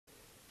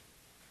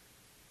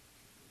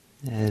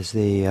As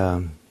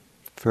the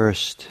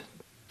first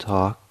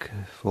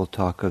full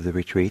talk of the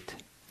retreat,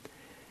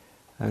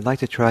 I'd like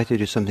to try to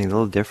do something a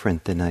little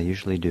different than I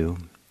usually do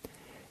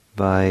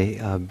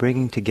by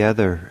bringing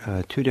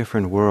together two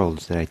different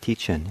worlds that I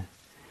teach in.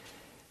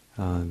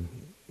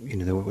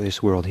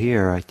 This world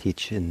here I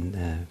teach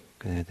in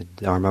the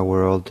Dharma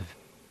world,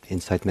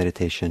 insight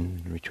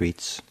meditation,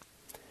 retreats.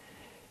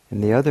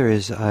 And the other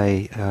is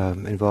I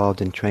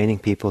involved in training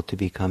people to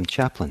become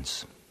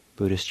chaplains,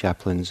 Buddhist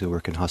chaplains who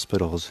work in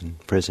hospitals and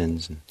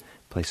prisons and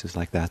places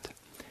like that.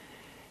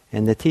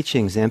 And the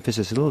teachings, the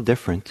emphasis is a little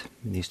different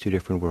in these two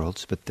different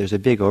worlds, but there's a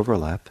big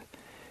overlap.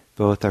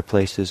 Both are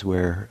places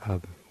where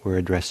we're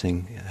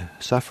addressing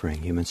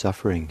suffering, human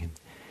suffering, and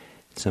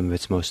some of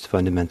its most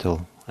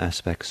fundamental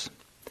aspects.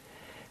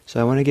 So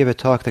I want to give a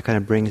talk that kind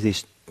of brings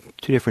these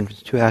two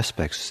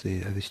aspects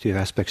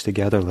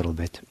together a little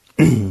bit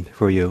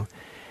for you.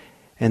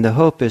 And the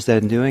hope is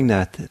that in doing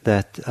that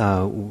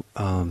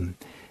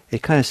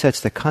it kind of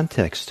sets the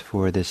context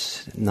for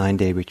this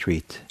 9-day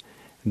retreat,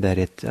 that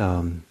it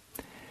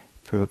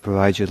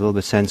provides you a little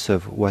bit sense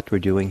of what we're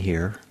doing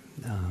here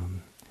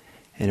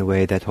in a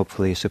way that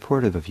hopefully is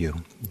supportive of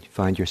you.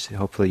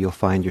 Hopefully you'll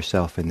find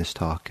yourself in this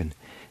talk, and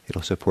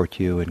it'll support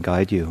you and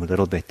guide you a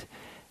little bit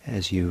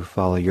as you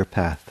follow your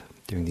path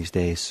during these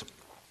days.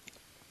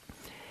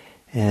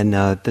 And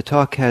the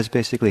talk has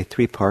basically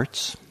 3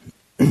 parts.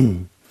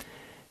 And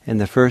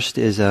the first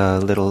is a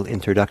little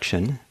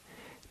introduction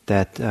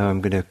that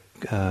I'm going to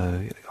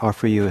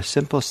offer you a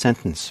simple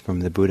sentence from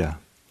the Buddha.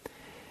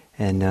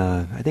 And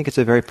I think it's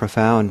a very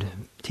profound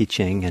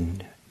teaching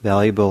and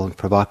valuable and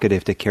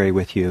provocative to carry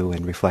with you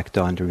and reflect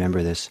on, to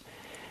remember this.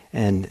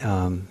 And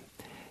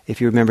if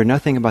you remember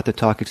nothing about the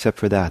talk except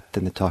for that,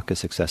 then the talk is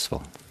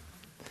successful.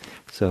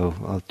 So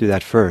I'll do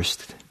that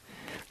first,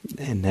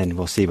 and then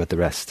we'll see about the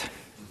rest.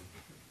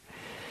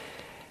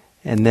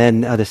 And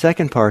then the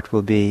second part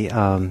will be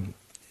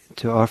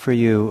to offer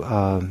you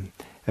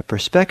a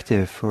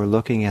perspective for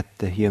looking at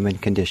the human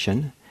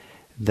condition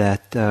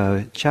that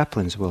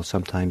chaplains will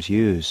sometimes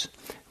use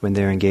when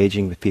they're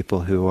engaging with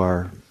people who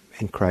are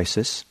in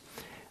crisis,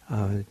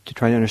 to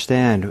try to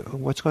understand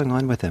what's going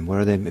on with them, what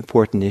are the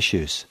important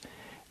issues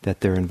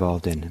that they're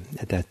involved in,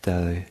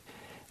 that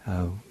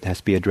has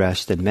to be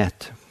addressed and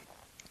met.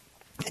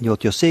 And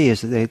what you'll see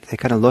is that they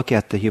kind of look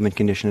at the human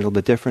condition a little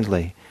bit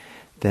differently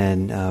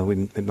than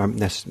we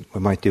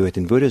might do it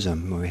in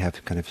Buddhism, where we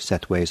have kind of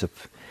set ways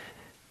of,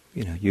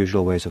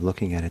 usual ways of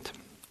looking at it.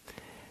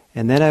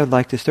 And then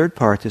this third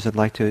part is I'd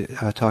like to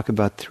talk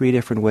about 3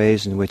 different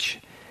ways in which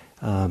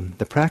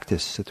the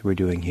practice that we're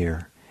doing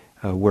here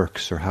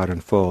works, or how it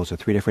unfolds, or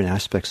 3 different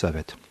aspects of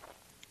it.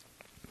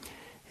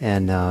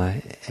 And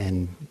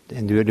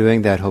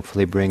doing that,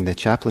 hopefully bring the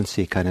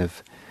chaplaincy kind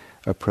of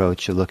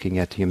approach of looking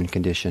at the human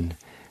condition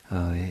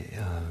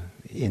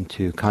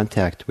into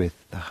contact with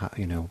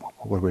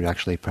what we're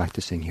actually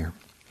practicing here.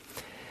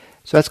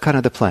 So that's kind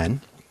of the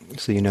plan,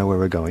 so you know where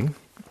we're going.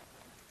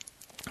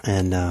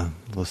 And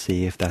we'll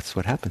see if that's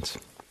what happens.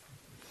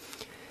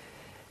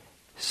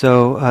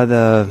 So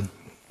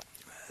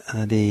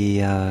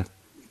the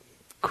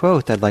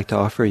quote I'd like to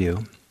offer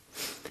you,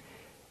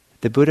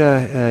 the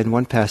Buddha in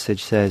one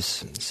passage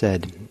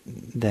said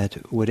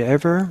that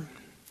whatever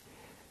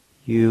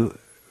you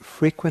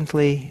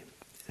frequently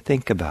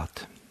think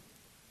about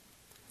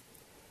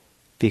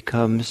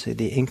becomes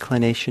the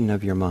inclination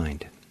of your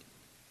mind.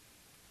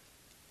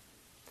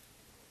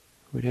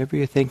 Whatever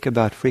you think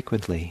about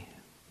frequently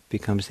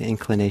becomes the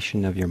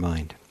inclination of your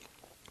mind.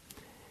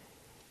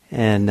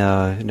 And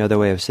another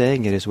way of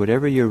saying it is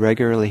whatever you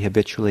regularly,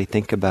 habitually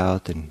think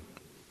about and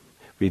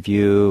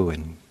review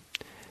and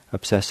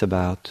obsess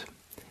about,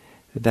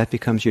 that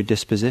becomes your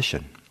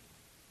disposition.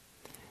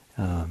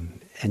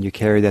 And you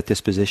carry that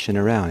disposition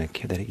around,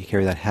 you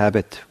carry that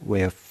habit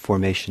way of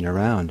formation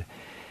around.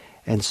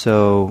 And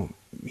so,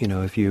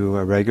 if you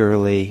are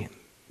regularly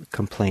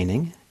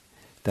complaining,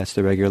 that's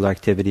the regular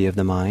activity of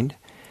the mind,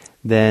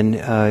 then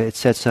it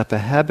sets up a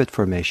habit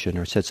formation,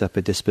 or sets up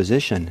a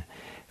disposition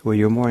where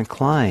you're more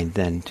inclined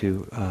then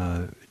to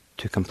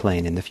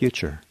complain in the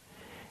future.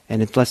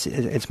 And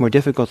it's more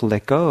difficult to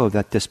let go of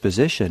that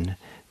disposition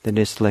than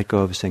it is to let go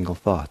of a single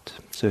thought.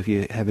 So if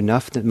you have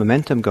enough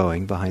momentum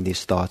going behind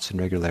these thoughts and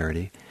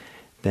regularity,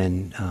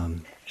 then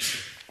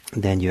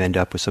you end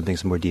up with something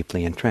that's more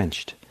deeply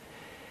entrenched.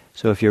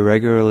 So if you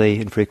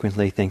regularly and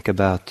frequently think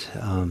about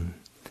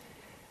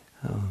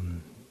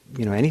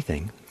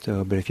anything,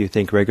 but if you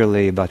think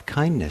regularly about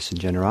kindness and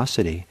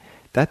generosity,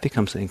 that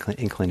becomes the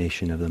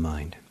inclination of the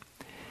mind.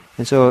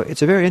 And so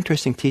it's a very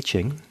interesting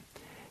teaching.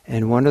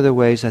 And one of the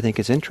ways I think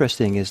it's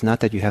interesting is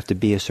not that you have to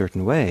be a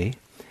certain way,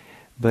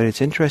 but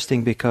it's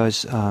interesting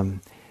because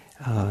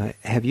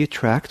have you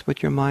tracked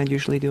what your mind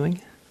usually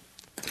doing?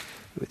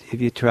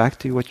 Have you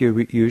tracked what you're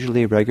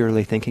usually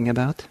regularly thinking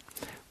about?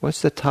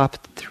 What's the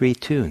top 3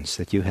 tunes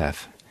that you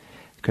have?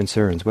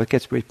 Concerns. What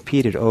gets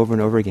repeated over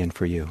and over again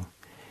for you?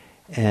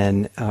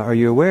 And are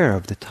you aware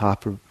of the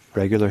top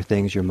regular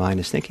things your mind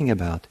is thinking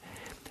about?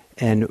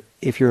 And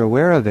if you're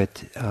aware of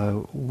it,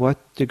 what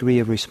degree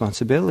of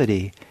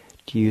responsibility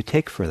do you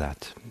take for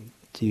that?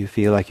 Do you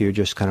feel like you're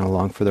just kind of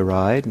along for the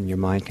ride and your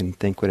mind can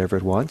think whatever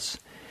it wants?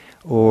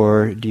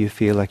 Or do you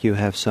feel like you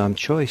have some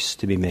choice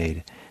to be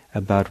made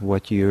about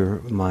what your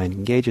mind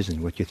engages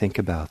in, what you think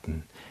about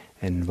and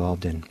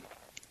involved in?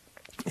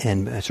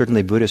 And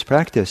certainly Buddhist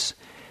practice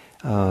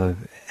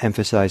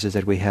emphasizes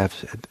that we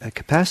have a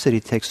capacity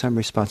to take some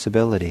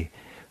responsibility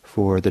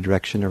for the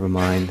direction of our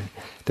mind,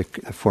 the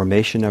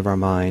formation of our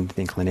mind,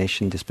 the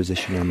inclination,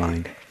 disposition of our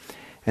mind.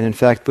 And in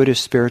fact, Buddha's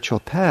spiritual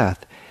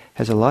path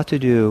has a lot to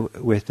do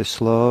with the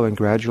slow and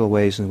gradual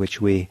ways in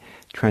which we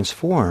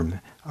transform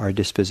our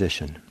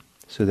disposition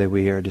so that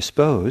we are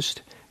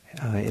disposed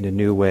in a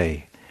new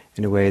way,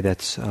 in a way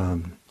that's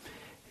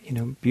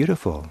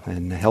beautiful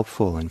and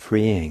helpful and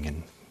freeing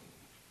and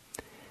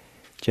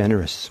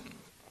generous.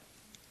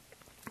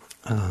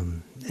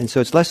 And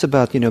so it's less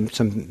about,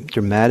 some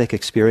dramatic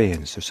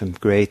experience or some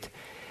great,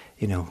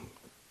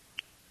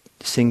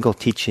 single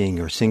teaching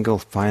or single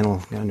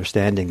final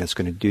understanding that's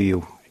going to do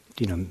you,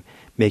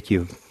 make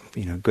you,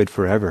 good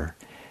forever.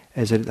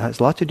 As it has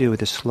a lot to do with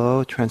the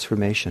slow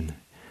transformation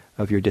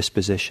of your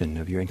disposition,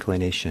 of your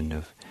inclination,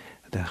 of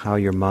how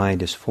your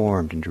mind is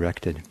formed and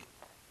directed.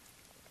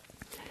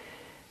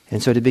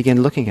 And so to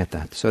begin looking at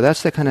that. So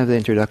that's the kind of the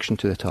introduction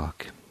to the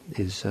talk,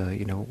 is,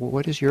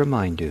 what does your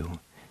mind do?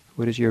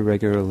 What is your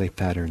regularly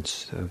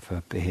patterns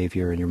of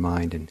behavior in your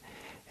mind,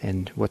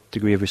 and what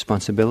degree of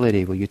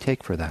responsibility will you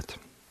take for that?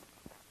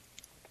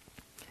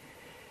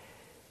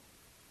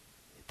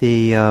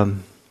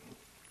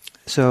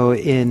 So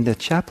in the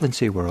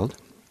chaplaincy world,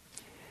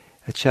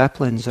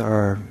 chaplains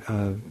are,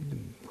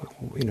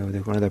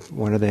 they're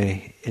one of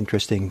the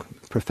interesting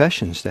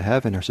professions to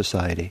have in our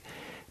society,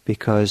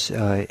 because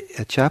a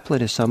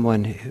chaplain is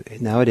someone who,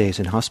 nowadays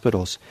in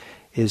hospitals,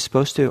 is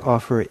supposed to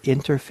offer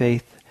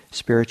interfaith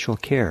spiritual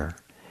care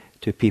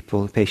to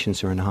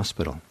patients who are in the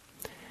hospital.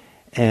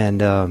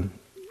 And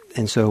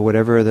so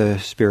whatever the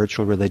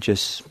spiritual,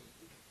 religious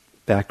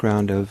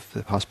background of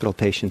the hospital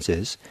patients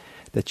is,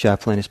 the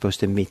chaplain is supposed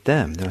to meet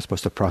them. They're not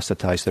supposed to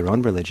proselytize their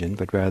own religion,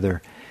 but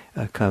rather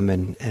come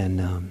and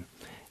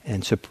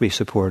be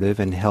supportive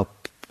and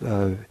help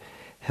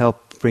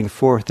bring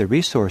forth the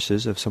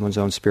resources of someone's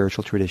own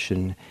spiritual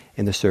tradition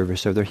in the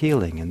service of their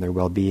healing and their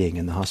well-being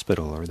in the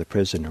hospital or the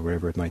prison or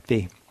wherever it might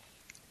be.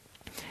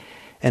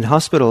 And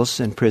hospitals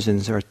and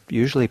prisons are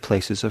usually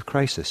places of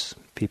crisis.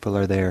 People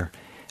are there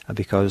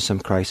because of some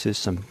crisis,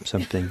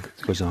 something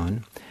goes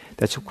on.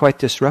 That's quite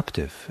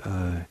disruptive.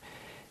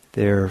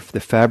 The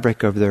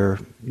fabric of their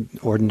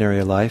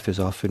ordinary life has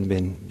often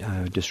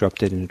been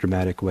disrupted in a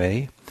dramatic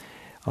way.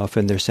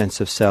 Often their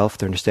sense of self,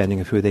 their understanding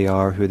of who they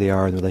are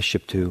in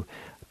relationship to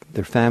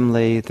their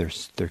family,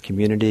 their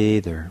community,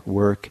 their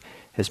work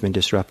has been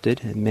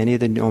disrupted. And many of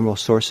the normal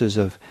sources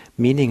of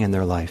meaning in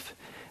their life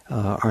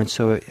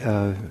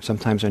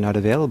sometimes are not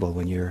available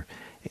when you're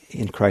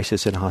in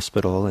crisis in a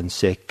hospital and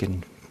sick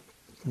and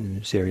in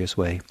a serious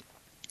way.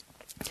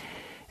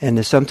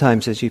 And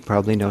sometimes, as you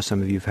probably know,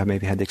 some of you have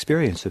maybe had the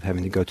experience of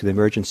having to go to the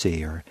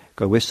emergency or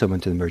go with someone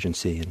to the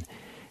emergency.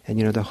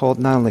 And the whole,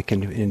 not only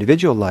can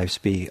individual lives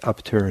be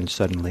upturned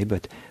suddenly,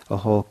 but a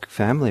whole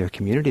family or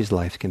community's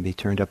life can be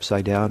turned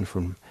upside down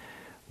from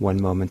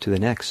one moment to the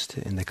next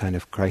in the kind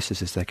of crises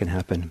that can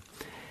happen.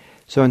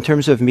 So in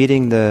terms of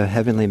meeting the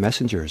heavenly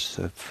messengers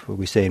of what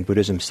we say in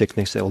Buddhism,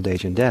 sickness, old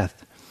age, and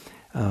death,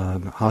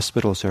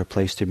 hospitals are a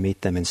place to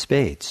meet them in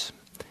spades.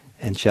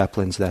 And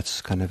chaplains, that's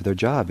kind of their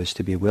job, is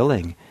to be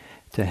willing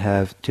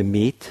to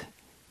meet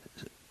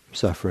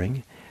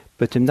suffering,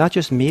 but to not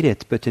just meet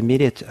it, but to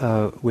meet it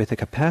with a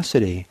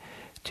capacity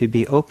to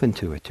be open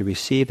to it, to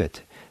receive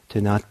it, to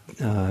not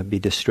be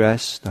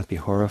distressed, not be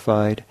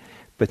horrified,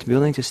 but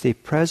willing to stay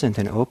present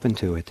and open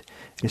to it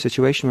in a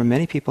situation where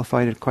many people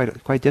find it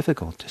quite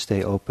difficult to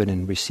stay open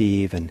and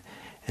receive and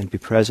be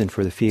present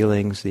for the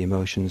feelings, the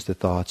emotions, the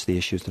thoughts, the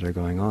issues that are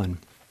going on.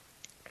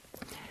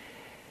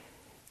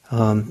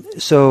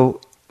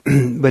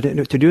 But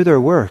to do their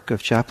work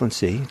of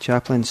chaplaincy,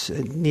 chaplains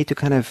need to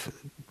kind of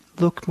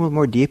look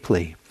more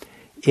deeply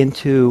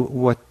into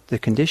what the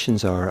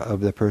conditions are of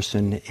the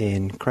person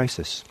in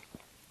crisis.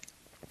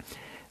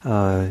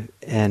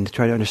 And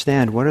try to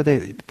understand what are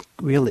the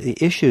real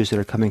issues that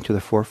are coming to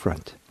the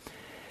forefront.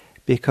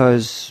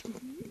 Because,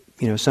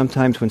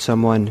 sometimes when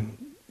someone,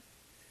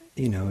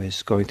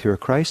 is going through a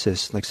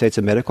crisis, like say it's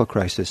a medical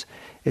crisis,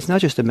 it's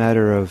not just a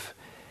matter of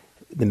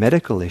the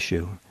medical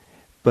issue,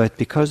 but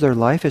because their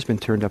life has been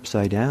turned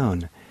upside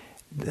down,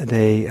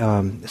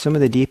 some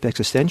of the deep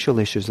existential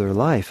issues of their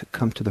life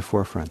come to the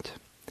forefront.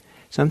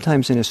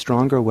 Sometimes in a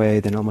stronger way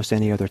than almost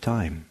any other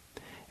time.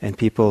 And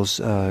people's,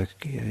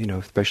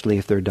 especially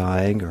if they're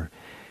dying or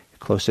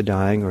close to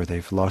dying, or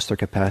they've lost their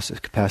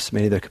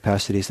many of their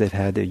capacities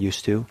they're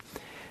used to,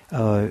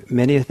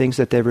 many of the things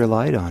that they've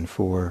relied on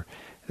for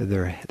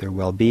their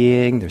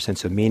well-being, their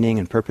sense of meaning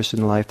and purpose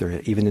in life,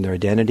 even in their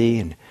identity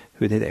and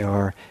who they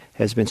are,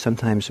 has been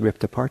sometimes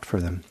ripped apart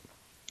for them.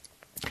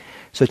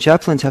 So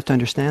chaplains have to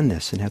understand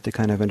this and have to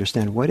kind of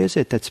understand what is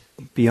it that's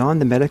beyond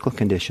the medical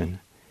condition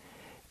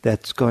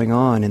that's going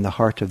on in the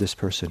heart of this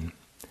person.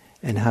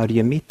 And how do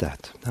you meet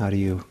that?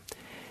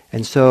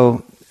 And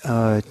so,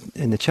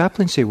 in the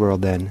chaplaincy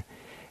world then,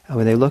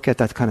 when they look at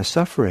that kind of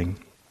suffering,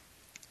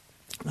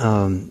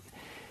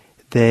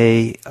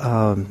 they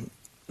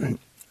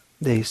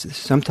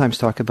sometimes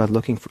talk about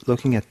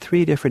looking at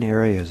three different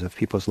areas of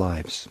people's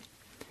lives.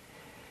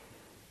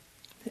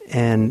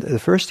 And the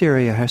first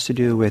area has to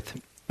do with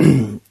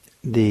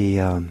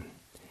the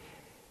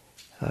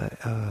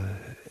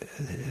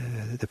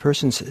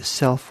person's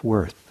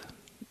self-worth,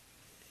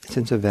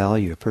 sense of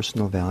value,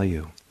 personal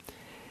value.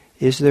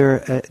 Is there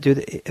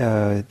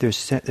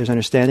there's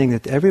understanding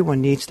that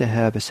everyone needs to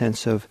have a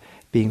sense of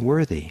being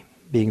worthy,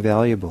 being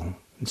valuable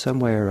in some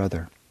way or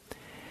other.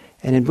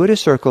 And in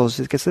Buddhist circles,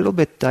 it gets a little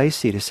bit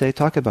dicey to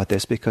talk about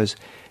this, because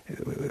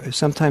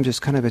sometimes it's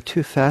kind of a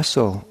too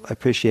facile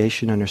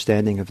appreciation,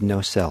 understanding of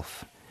no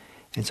self.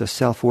 And so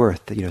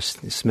self-worth,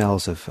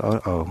 smells of,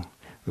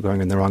 we're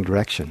going in the wrong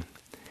direction.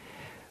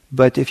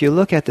 But if you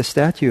look at the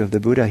statue of the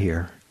Buddha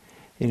here,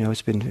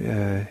 it's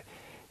been,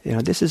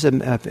 this is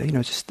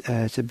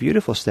it's a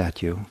beautiful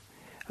statue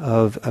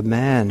of a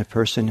man, a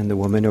person, and the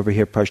woman over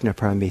here,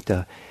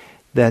 Prajnaparamita,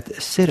 that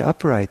sit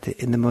upright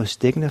in the most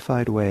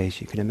dignified ways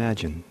you can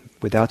imagine,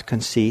 without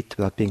conceit,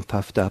 without being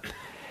puffed up,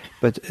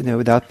 but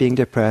without being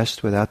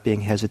depressed, without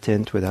being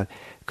hesitant, without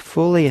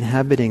fully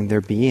inhabiting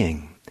their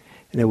being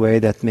in a way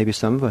that maybe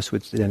some of us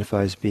would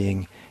identify as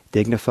being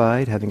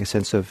dignified, having a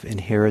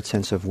inherent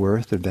sense of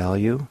worth and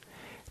value.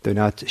 They're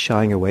not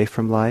shying away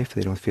from life.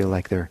 They don't feel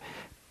like they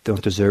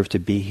don't deserve to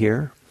be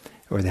here,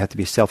 or they have to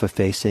be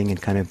self-effacing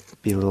and kind of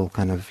be a little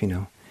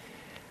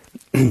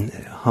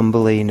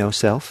humbly no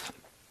self.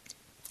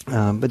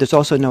 But there's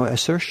also no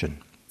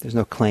assertion. There's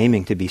no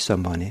claiming to be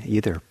someone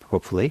either,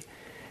 hopefully.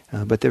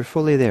 But they're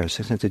fully there,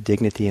 so a sense of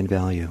dignity and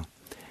value.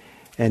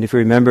 And if you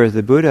remember,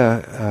 the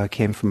Buddha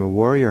came from a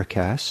warrior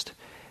caste,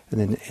 and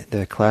then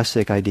the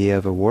classic idea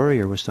of a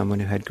warrior was someone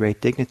who had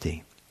great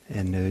dignity.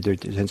 And their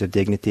sense of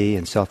dignity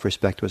and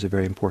self-respect was a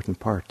very important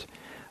part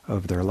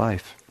of their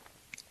life.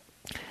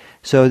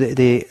 So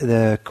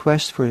the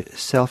quest for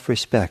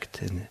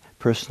self-respect and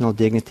personal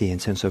dignity and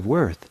sense of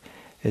worth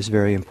is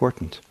very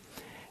important.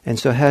 And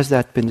so has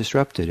that been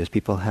disrupted? As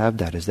people have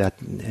that, is that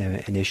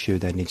an issue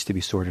that needs to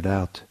be sorted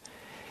out?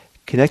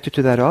 Connected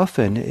to that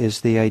often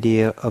is the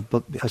idea of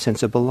a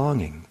sense of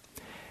belonging.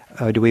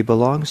 Do we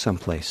belong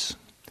someplace?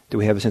 Do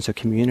we have a sense of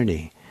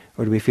community?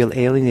 Or do we feel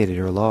alienated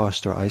or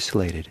lost or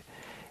isolated?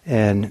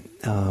 And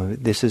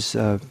this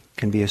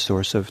can be a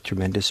source of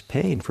tremendous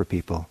pain for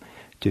people,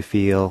 to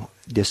feel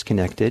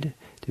disconnected,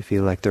 to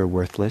feel like they're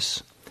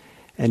worthless.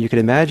 And you can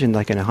imagine,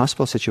 like in a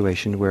hospital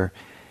situation where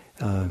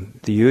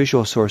the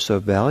usual source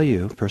of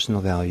value,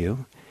 personal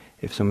value,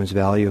 if someone's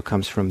value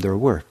comes from their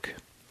work,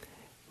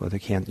 well, they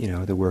can't,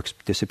 the work's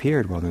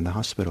disappeared while they're in the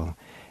hospital.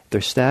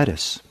 Their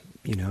status,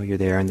 you're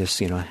there in this,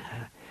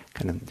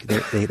 kind of,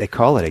 they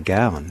call it a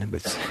gown,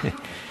 but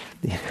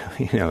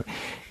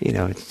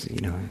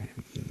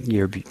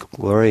your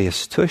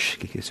glorious tush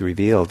is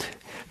revealed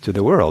to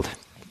the world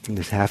in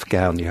this half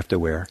gown you have to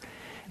wear.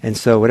 And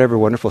so whatever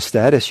wonderful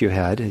status you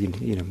had,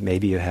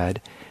 maybe you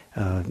had,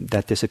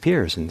 that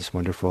disappears in this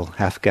wonderful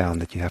half gown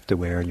that you have to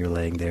wear, and you're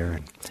laying there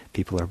and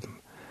people are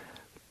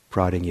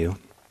prodding you.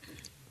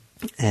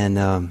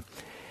 And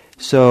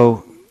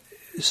so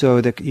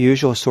the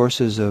usual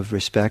sources of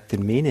respect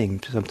and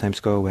meaning sometimes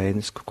go away, and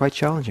it's quite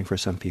challenging for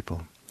some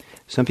people.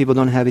 Some people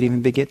don't have it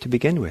even to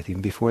begin with,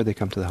 even before they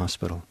come to the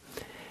hospital.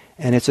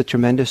 And it's a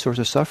tremendous source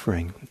of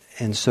suffering.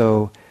 And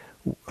so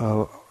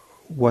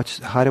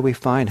how do we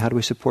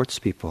support these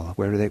people?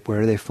 Where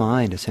do they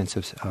find a sense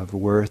of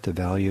worth, of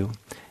value,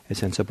 a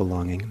sense of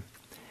belonging?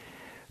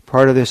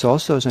 Part of this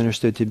also is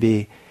understood to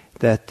be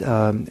that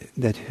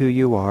who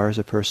you are as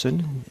a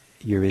person,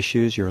 your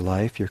issues, your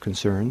life, your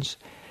concerns,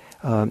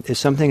 is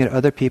something that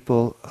other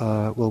people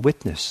will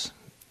witness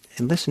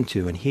and listen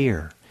to and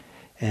hear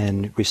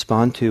and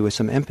respond to with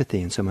some empathy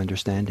and some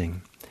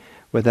understanding.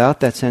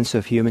 Without that sense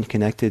of human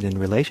connected and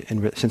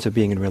sense of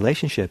being in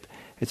relationship,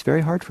 it's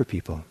very hard for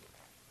people.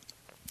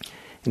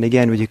 And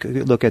again, when you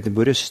look at the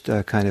Buddhist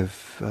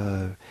if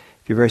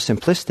you're very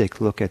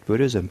simplistic, look at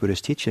Buddhism,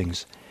 Buddhist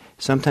teachings,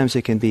 sometimes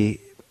it can be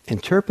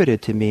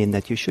interpreted to mean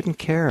that you shouldn't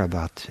care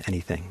about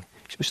anything.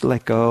 You're supposed to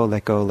let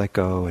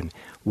go, and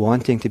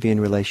wanting to be in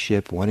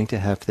relationship, wanting to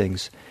have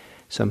things,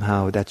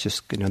 somehow that's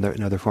just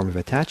another form of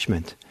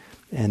attachment.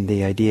 And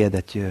the idea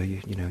that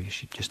you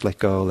should just let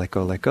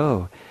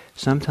go,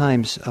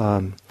 sometimes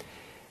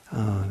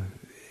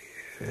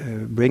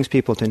brings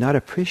people to not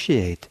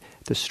appreciate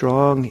the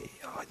strong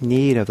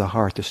need of the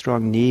heart, the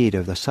strong need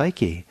of the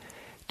psyche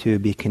to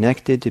be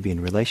connected, to be in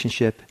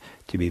relationship,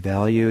 to be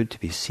valued, to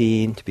be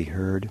seen, to be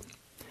heard.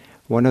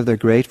 One of the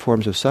great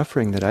forms of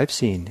suffering that I've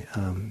seen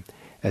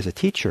as a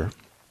teacher,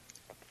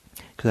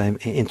 because I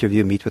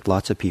meet with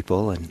lots of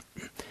people, and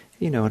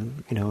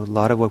a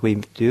lot of what we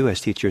do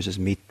as teachers is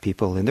meet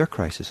people in their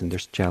crisis and their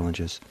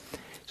challenges.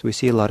 So we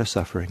see a lot of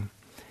suffering.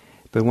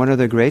 But one of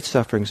the great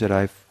sufferings that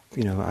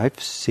I've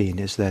seen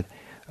is that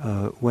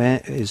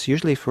is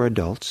usually for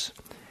adults,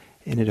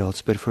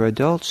 but for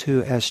adults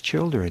who, as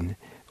children,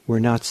 were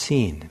not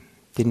seen,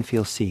 didn't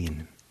feel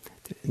seen.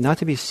 Not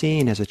to be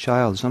seen as a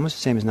child is almost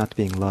the same as not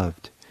being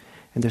loved.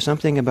 And there's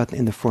something about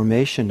in the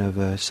formation of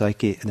a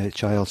psyche, a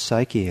child's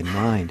psyche and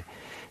mind,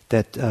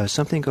 that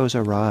something goes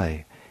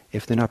awry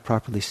if they're not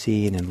properly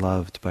seen and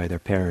loved by their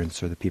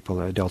parents or the people,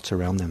 or adults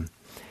around them.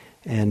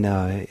 And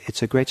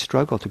it's a great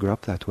struggle to grow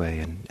up that way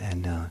and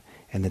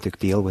then to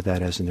deal with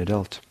that as an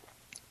adult.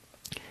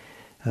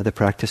 The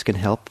practice can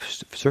help,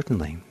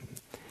 certainly.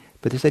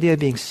 But this idea of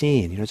being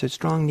seen, it's a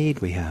strong need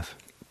we have.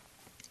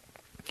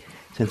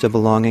 Sense of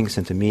belonging,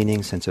 sense of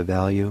meaning, sense of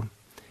value.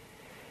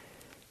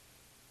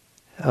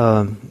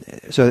 So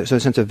a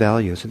sense of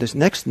value. So this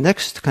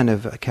next kind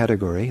of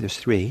category, there's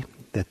three,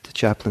 that the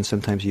chaplains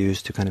sometimes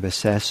use to kind of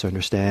assess or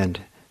understand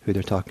who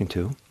they're talking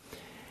to,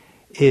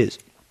 is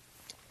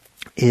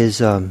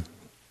so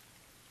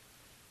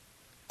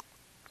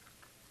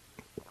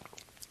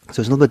it's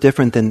a little bit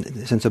different than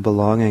a sense of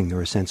belonging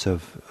or a sense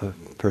of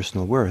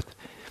personal worth.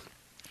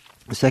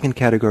 The second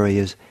category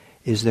is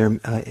there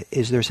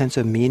a sense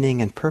of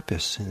meaning and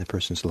purpose in the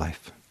person's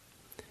life?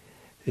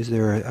 Is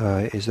there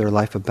a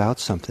life about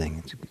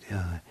something?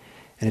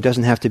 And it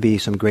doesn't have to be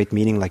some great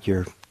meaning like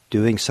you're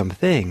doing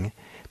something,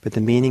 but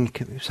the meaning,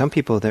 some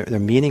people, their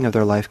meaning of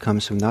their life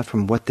comes from not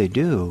from what they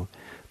do,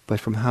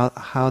 but from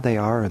how they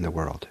are in the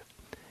world.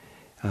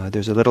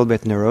 There's a little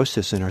bit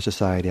neurosis in our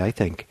society, I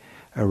think,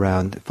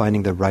 around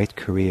finding the right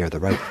career, the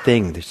right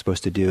thing they're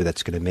supposed to do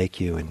that's going to make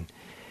you.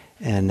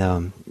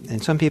 And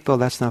some people,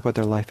 that's not what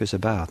their life is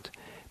about.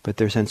 But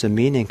their sense of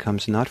meaning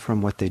comes not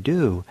from what they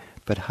do,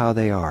 but how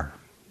they are.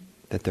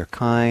 That they're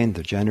kind,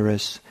 they're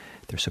generous,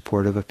 they're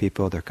supportive of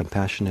people, they're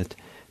compassionate,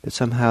 that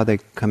somehow they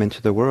come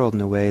into the world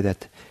in a way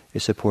that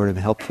is supportive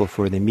and helpful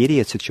for the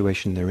immediate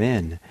situation they're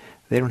in.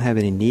 They don't have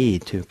any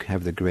need to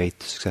have the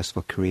great,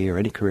 successful career or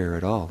any career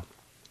at all.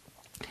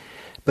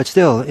 But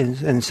still,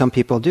 and some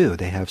people do.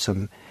 They have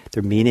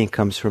their meaning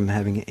comes from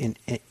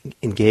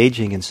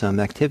engaging in some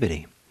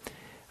activity,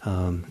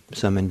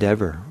 some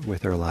endeavor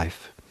with their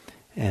life,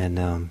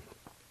 and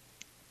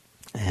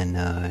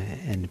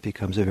it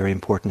becomes a very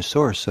important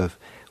source of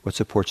what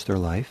supports their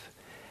life.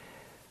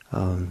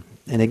 And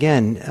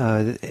again,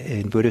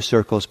 in Buddhist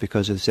circles,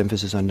 because of this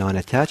emphasis on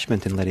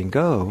non-attachment and letting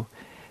go,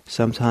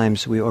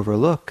 sometimes we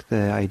overlook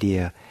the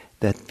idea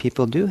that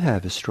people do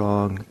have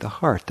the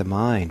heart, the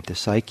mind, the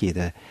psyche,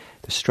 the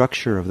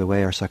structure of the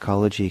way our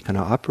psychology kind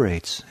of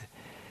operates,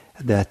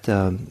 that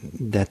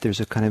there's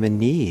a kind of a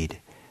need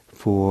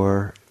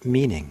for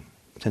meaning,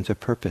 sense of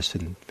purpose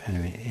in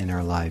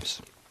our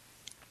lives.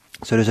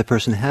 So does a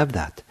person have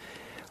that?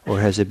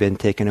 Or has it been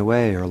taken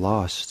away or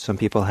lost? Some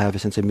people have a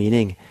sense of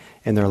meaning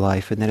in their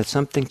life, and then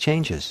something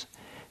changes.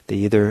 They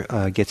either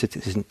get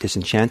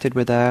disenchanted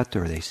with that,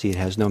 or they see it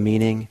has no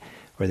meaning,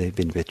 or they've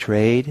been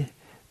betrayed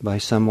by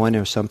someone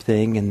or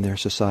something in their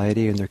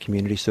society, in their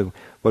community. So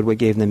what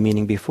gave them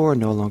meaning before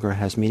no longer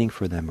has meaning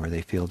for them, or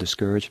they feel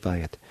discouraged by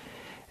it.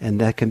 And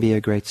that can be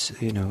a great,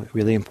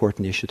 really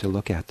important issue to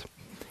look at.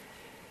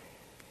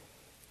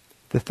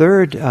 The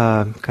third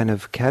kind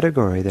of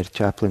category that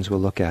chaplains will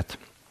look at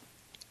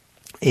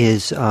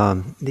is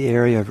the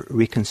area of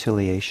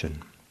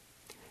reconciliation.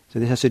 So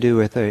this has to do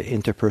with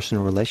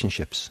interpersonal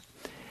relationships.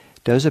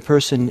 Does a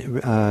person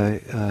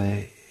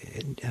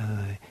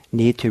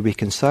need to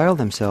reconcile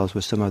themselves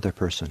with some other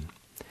person?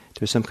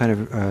 There's some kind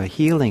of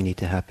healing need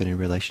to happen in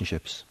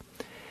relationships.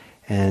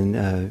 And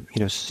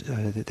this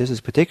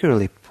is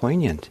particularly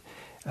poignant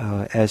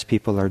as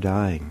people are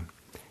dying.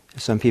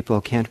 Some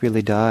people can't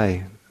really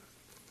die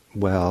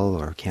well,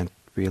 or can't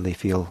really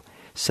feel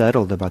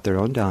settled about their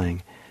own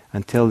dying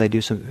until they do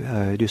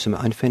some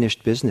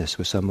unfinished business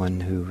with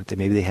someone who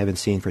maybe they haven't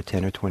seen for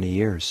 10 or 20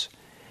 years.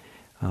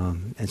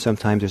 And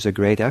sometimes there's a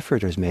great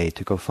effort is made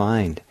to go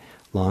find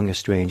long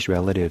estranged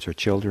relatives or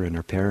children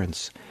or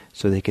parents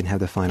so they can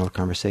have the final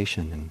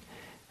conversation and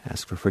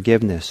ask for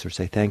forgiveness or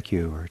say thank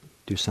you or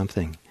do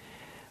something,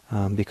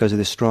 because of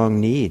the strong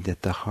need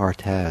that the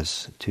heart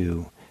has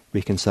to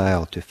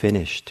reconcile, to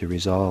finish, to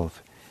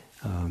resolve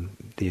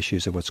the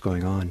issues of what's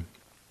going on.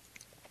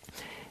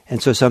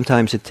 And so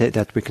sometimes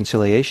that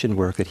reconciliation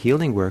work, that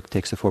healing work,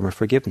 takes the form of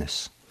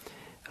forgiveness.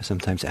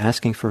 Sometimes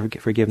asking for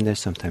forgiveness,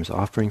 sometimes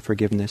offering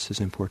forgiveness is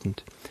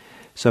important.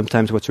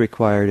 Sometimes what's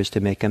required is to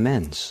make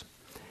amends.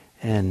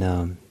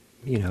 And,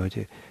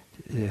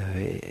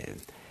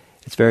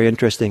 it's very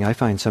interesting. I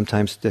find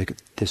sometimes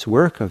this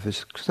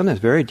sometimes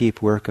very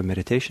deep work of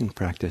meditation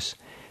practice,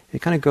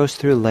 it kind of goes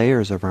through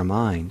layers of our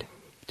mind,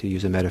 to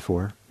use a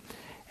metaphor.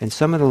 And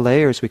some of the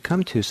layers we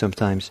come to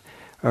sometimes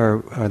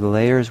are the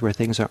layers where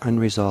things are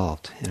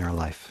unresolved in our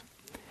life.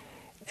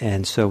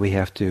 And so we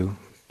have to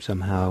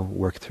somehow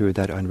work through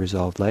that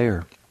unresolved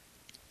layer.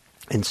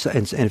 And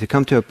if you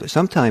come to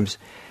sometimes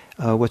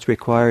what's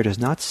required is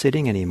not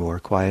sitting anymore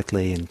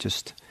quietly and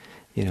just,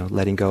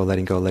 letting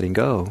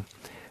go.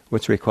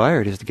 What's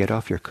required is to get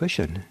off your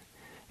cushion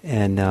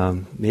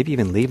and maybe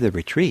even leave the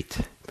retreat,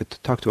 but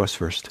talk to us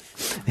first.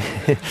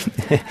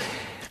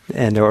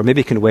 Or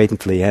maybe you can wait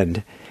until the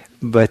end.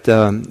 But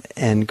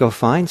and go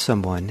find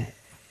someone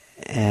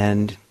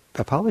and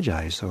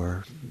apologize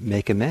or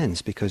make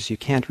amends, because you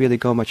can't really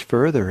go much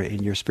further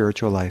in your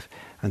spiritual life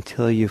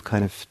until you've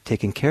kind of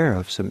taken care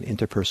of some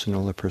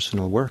interpersonal or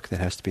personal work that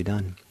has to be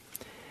done.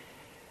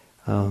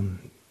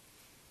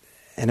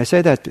 And I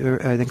say that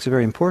I think it's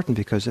very important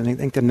because I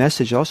think the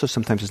message also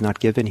sometimes is not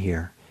given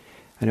here.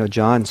 I know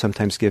John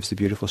sometimes gives the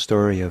beautiful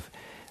story of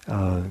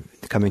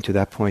coming to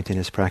that point in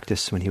his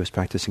practice when he was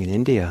practicing in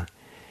India,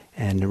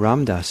 and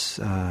Ramdas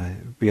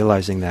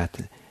realizing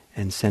that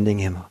and sending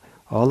him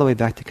all the way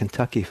back to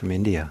Kentucky from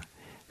India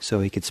so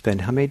he could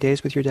spend how many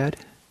days with your dad?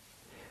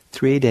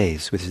 3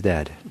 days with his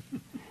dad.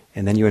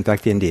 And then you went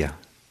back to India.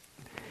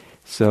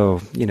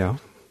 So,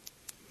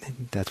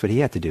 that's what he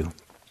had to do.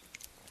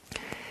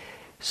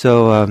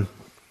 So,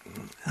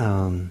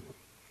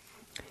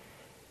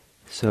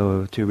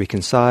 so to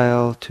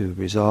reconcile, to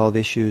resolve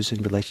issues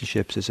in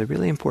relationships is a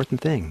really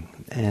important thing.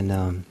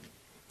 And,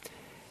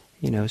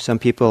 some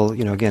people,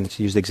 again,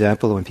 to use the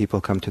example when people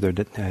come to their,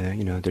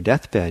 their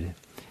deathbed.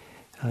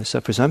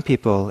 So for some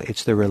people,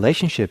 it's the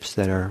relationships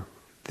that are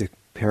the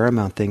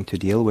paramount thing to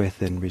deal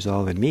with and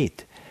resolve and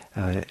meet,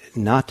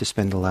 not to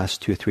spend the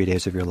last 2 or 3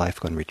 days of your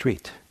life on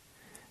retreat.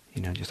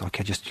 If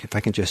I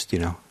can just,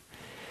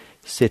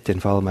 sit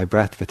and follow my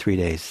breath for 3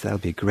 days, that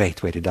would be a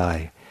great way to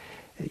die.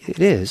 It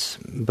is,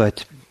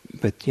 but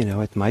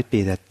it might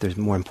be that there's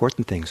more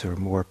important things or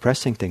more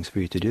pressing things for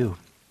you to do.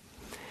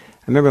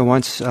 I remember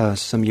once,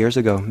 many years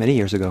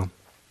ago,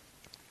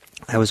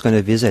 I was going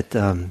to visit.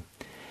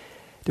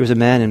 There was a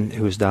man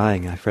who was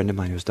dying, a friend of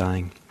mine who was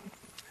dying,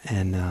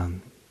 and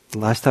the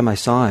last time I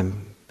saw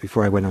him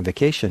before I went on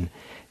vacation,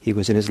 he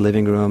was in his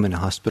living room in a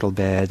hospital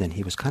bed, and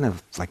he was kind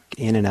of like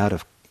in and out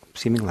of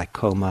seeming like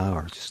coma,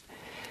 or just.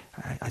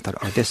 I thought,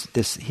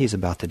 he's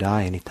about to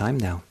die any time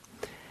now.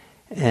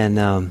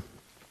 And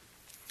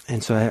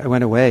so I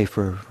went away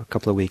for a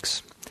couple of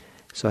weeks.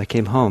 So I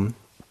came home,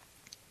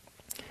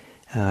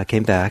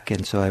 came back,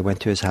 and so I went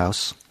to his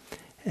house,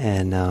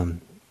 and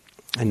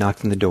I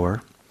knocked on the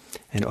door,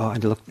 and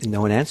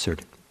no one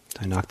answered. So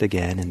I knocked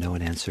again, and no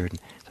one answered.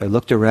 So I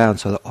looked around,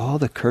 so that all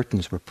the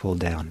curtains were pulled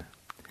down.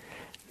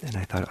 And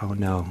I thought, oh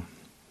no,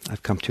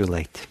 I've come too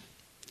late.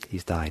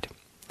 He's died.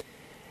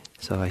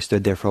 So I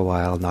stood there for a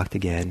while, knocked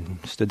again,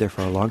 stood there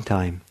for a long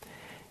time.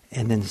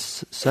 And then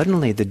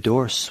suddenly the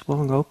door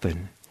swung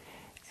open,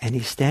 and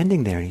he's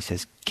standing there, and he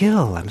says,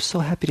 "Gil, I'm so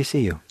happy to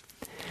see you."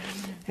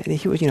 And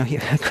he was,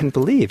 I couldn't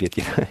believe it.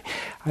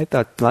 I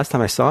thought last time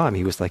I saw him,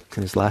 he was like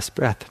in his last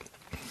breath.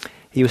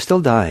 He was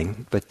still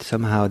dying, but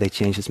somehow they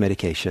changed his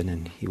medication,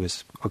 and he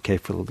was okay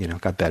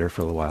got better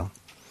for a little while.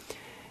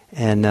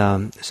 And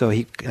so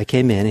I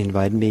came in, he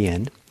invited me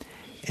in,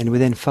 and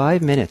within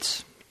 5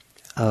 minutes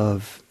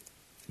of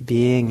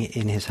being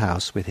in his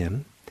house with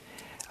him,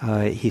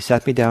 he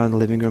sat me down on the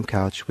living room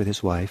couch with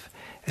his wife,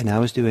 and I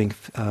was doing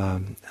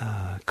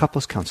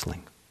couples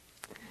counseling.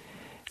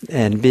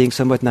 And being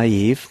somewhat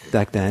naive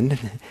back then,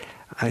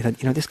 I thought,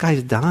 this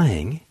guy's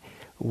dying.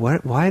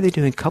 Why are they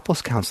doing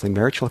couples counseling,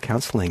 marital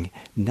counseling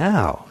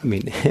now? I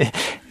mean,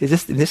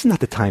 this is not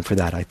the time for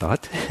that, I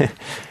thought.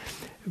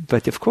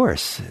 But of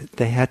course,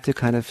 they had to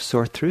kind of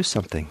sort through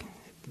something.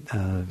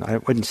 I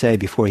wouldn't say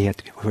before he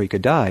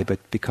could die, but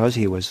because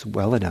he was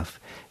well enough,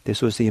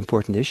 this was the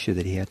important issue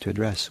that he had to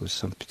address.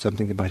 Was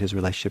something about his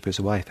relationship with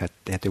his wife.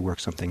 They had to work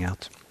something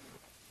out.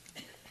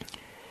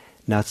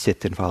 Not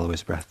sit and follow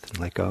his breath and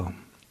let go.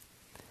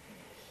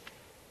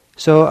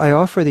 So I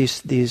offer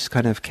these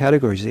kind of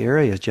categories,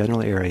 areas,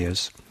 general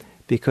areas,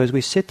 because we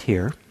sit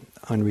here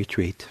on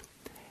retreat,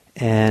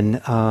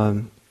 and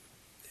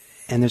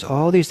there's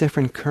all these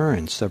different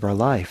currents of our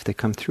life that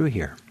come through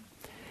here.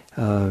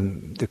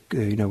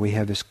 We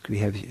have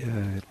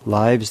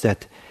lives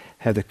that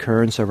have the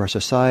currents of our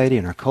society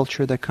and our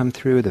culture that come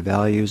through, the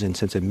values and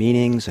sense of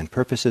meanings and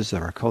purposes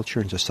of our culture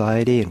and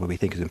society and what we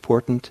think is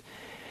important.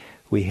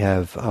 We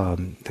have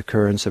the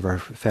currents of our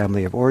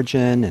family of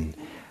origin and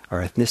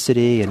our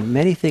ethnicity and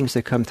many things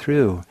that come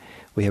through.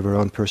 We have our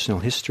own personal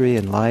history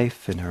and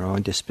life and our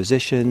own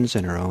dispositions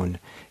and our own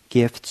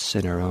gifts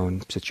and our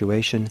own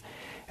situation.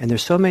 And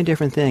there's so many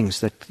different things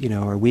that,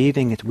 are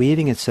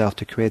weaving itself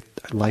to create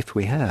the life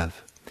we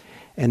have.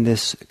 And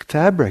this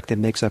fabric that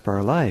makes up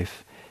our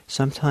life,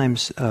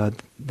 sometimes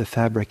the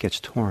fabric gets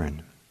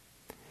torn.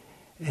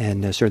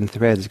 And certain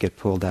threads get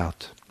pulled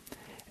out.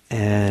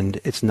 And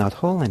it's not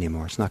whole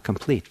anymore. It's not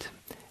complete.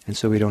 And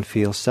so we don't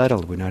feel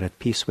settled. We're not at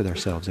peace with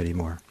ourselves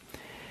anymore.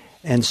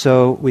 And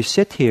so we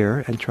sit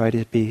here and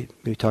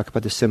we talk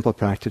about the simple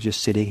practice of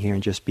just sitting here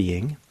and just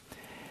being.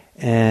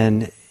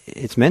 And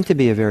it's meant to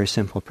be a very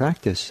simple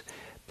practice,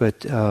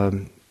 but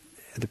the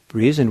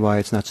reason why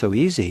it's not so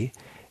easy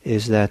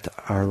is that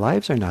our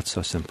lives are not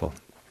so simple.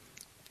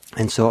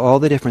 And so all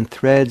the different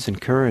threads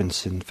and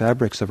currents and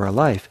fabrics of our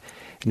life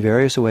in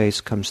various ways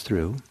comes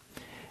through.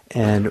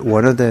 And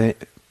one of the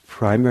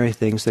primary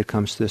things that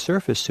comes to the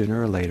surface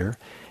sooner or later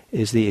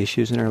is the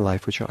issues in our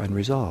life which are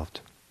unresolved.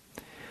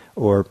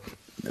 Or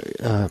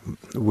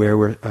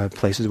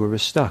places where we're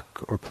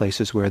stuck, or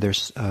places where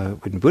there's,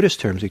 in Buddhist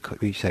terms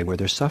we say where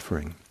there's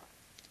suffering.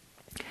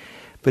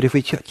 But if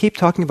we keep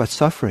talking about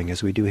suffering,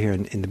 as we do here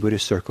in the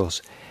Buddhist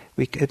circles,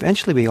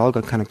 eventually we all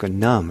kind of go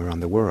numb around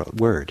the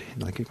word.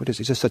 Like, it's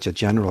just such a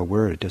general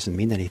word, it doesn't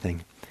mean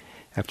anything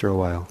after a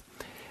while.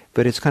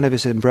 But it's kind of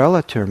this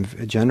umbrella term,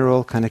 a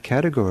general kind of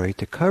category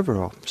to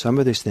cover some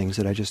of these things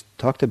that I just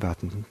talked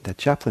about and that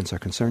chaplains are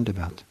concerned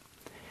about.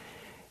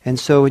 And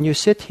so when you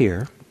sit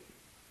here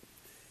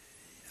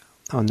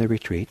on the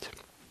retreat,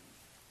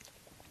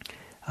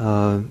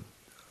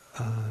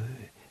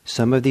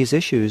 some of these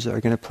issues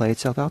are going to play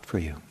itself out for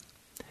you.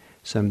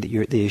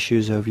 The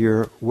issues of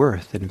your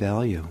worth and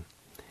value,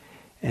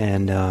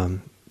 and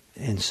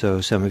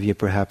so some of you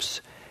perhaps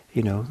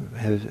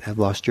have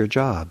lost your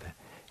job,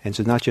 and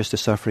so not just the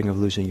suffering of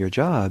losing your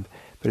job,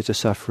 but it's a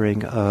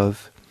suffering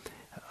of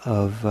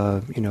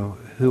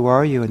who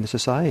are you in the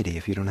society?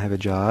 If you don't have a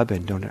job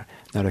and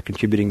not a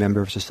contributing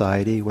member of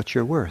society, what's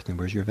your worth and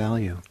where's your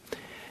value?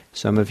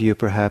 Some of you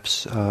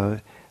perhaps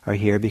are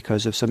here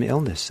because of some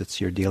illness that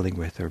you're dealing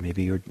with, or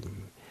maybe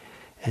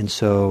and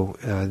so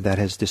that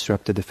has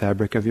disrupted the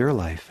fabric of your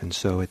life, and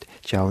so it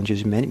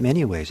challenges you in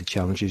many ways. It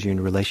challenges you in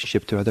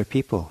relationship to other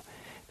people.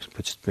 It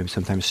puts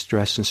sometimes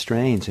stress and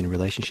strains in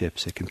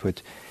relationships. It can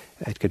put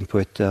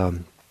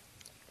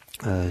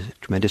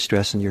tremendous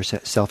stress on your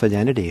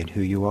self-identity and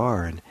who you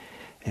are,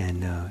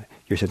 and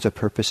your sense of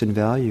purpose and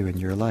value in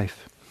your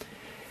life.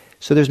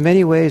 So there's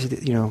many ways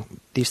that,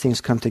 these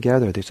things come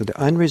together. So the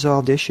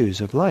unresolved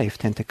issues of life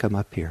tend to come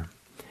up here.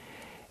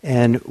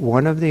 And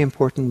one of the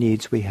important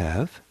needs we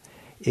have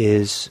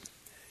is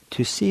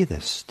to see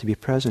this, to be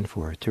present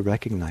for it, to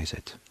recognize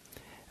it.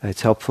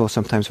 It's helpful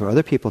sometimes for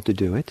other people to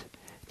do it,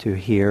 to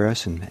hear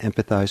us and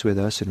empathize with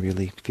us and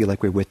really feel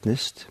like we're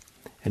witnessed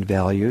and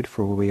valued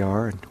for who we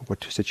are and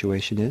what the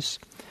situation is.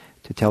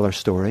 To tell our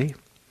story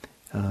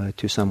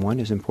to someone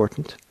is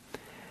important.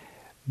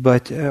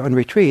 But on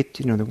retreat,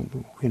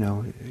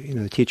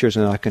 the teachers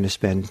are not going to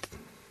spend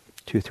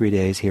 2-3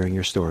 days hearing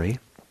your story.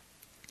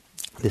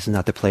 This is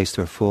not the place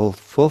for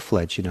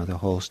full-fledged, the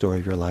whole story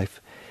of your life.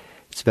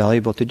 It's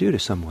valuable to do to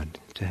someone,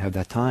 to have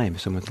that time,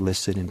 someone to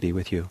listen and be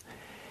with you.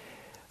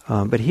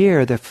 But here,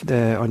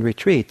 on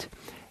retreat,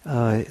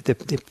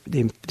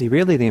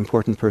 the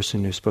important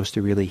person who's supposed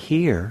to really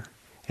hear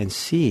and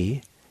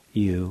see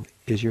you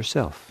is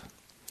yourself.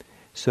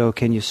 So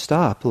can you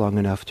stop long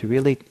enough to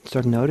really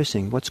start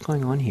noticing what's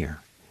going on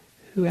here?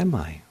 Who am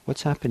I?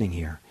 What's happening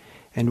here?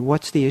 And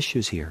what's the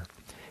issues here?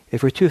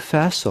 If we're too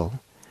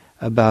facile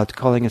about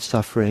calling it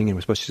suffering and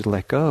we're supposed to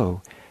let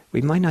go,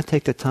 we might not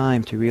take the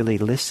time to really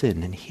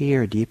listen and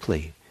hear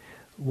deeply.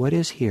 What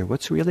is here?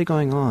 What's really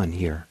going on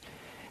here?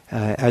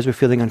 As we're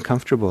feeling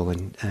uncomfortable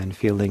and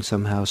feeling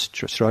somehow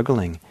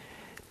struggling,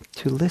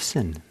 to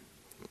listen.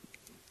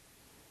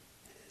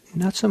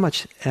 Not so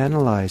much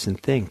analyze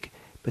and think,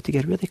 but to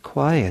get really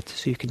quiet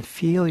so you can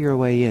feel your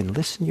way in,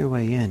 listen your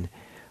way in.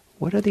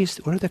 What are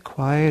the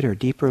quieter,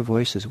 deeper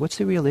voices? What's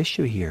the real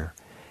issue here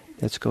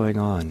that's going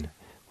on?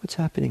 What's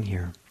happening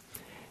here?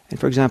 And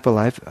for example,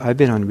 I've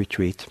been on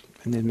retreat,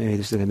 and then maybe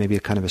this is maybe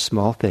a kind of a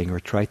small thing or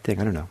a trite thing,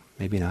 I don't know,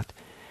 maybe not.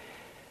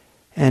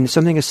 And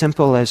something as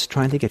simple as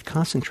trying to get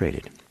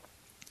concentrated.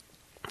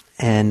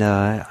 And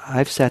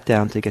I've sat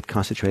down to get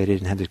concentrated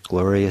and had this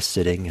glorious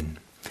sitting and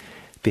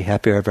be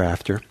happy ever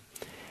after.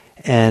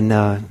 And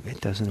it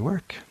doesn't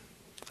work.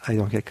 I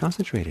don't get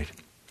concentrated.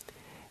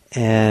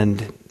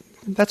 And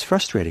that's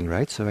frustrating,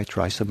 right? So I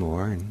try some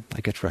more, and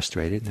I get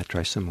frustrated, and I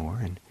try some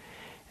more.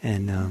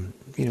 And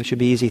it should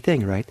be an easy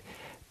thing, right?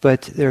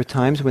 But there are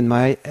times when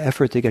my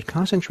effort to get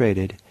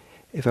concentrated,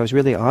 if I was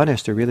really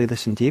honest or really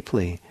listened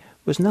deeply,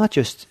 was not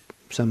just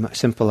some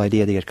simple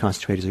idea to get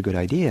concentrated is a good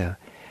idea,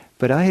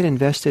 but I had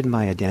invested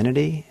my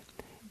identity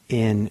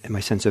in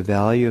my sense of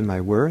value and my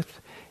worth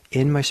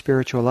in my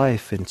spiritual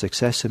life and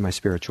success in my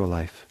spiritual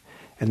life.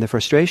 And the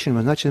frustration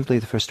was not simply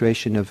the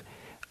frustration of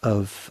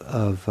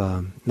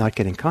not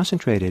getting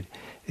concentrated.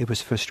 It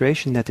was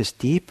frustration that this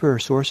deeper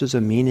sources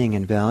of meaning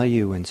and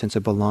value and sense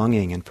of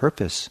belonging and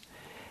purpose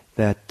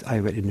that I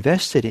had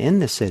invested in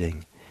the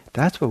sitting,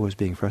 that's what was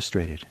being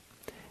frustrated.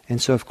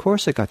 And so of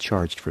course it got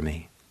charged for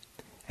me.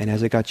 And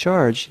as it got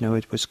charged,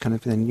 it was kind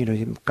of then,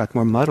 it got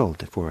more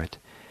muddled for it.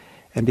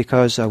 And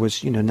because I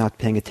was, not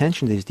paying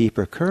attention to these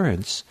deeper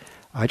currents,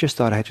 I just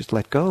thought I had to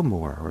let go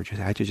more, or I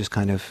had to just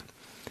kind of,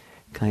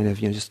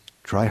 just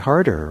try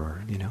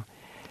harder,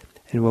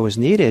 And what was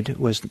needed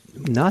was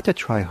not to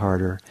try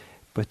harder,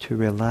 but to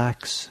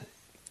relax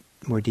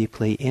more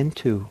deeply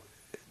into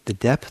the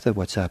depth of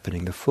what's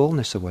happening, the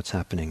fullness of what's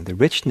happening, the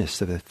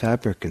richness of the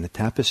fabric and the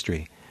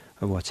tapestry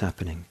of what's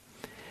happening.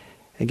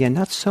 Again,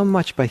 not so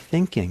much by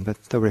thinking,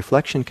 but the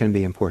reflection can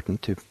be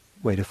important to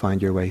way to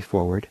find your way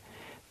forward,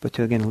 but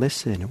to again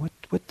listen.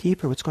 What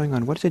deeper? What's going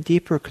on? What's a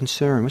deeper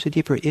concern? What's a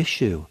deeper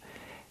issue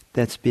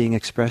that's being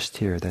expressed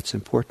here? That's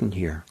important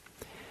here.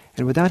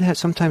 And without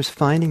sometimes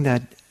finding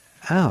that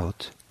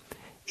out,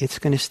 it's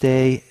going to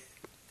stay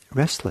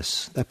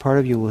restless. That part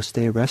of you will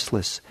stay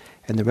restless,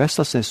 and the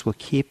restlessness will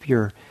keep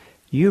you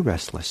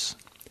restless,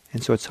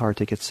 and so it's hard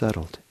to get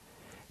settled.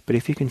 But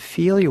if you can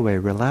feel your way,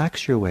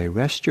 relax your way,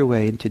 rest your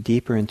way into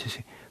deeper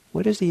into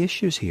what is the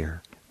issues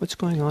here? What's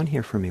going on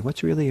here for me?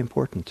 What's really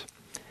important?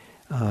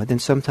 Then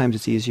sometimes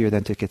it's easier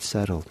then to get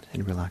settled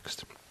and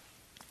relaxed.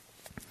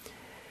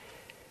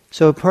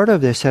 So part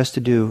of this has to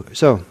do...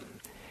 So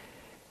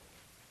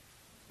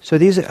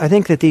these, I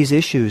think that these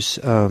issues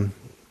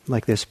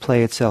like this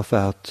play itself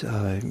out,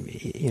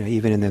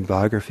 even in the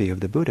biography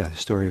of the Buddha, the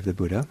story of the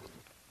Buddha.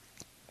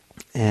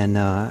 And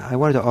I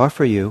wanted to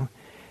offer you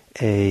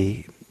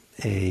a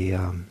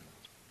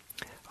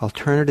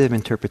alternative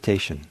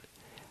interpretation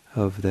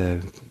of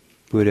the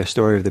Buddha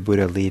story of the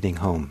Buddha leaving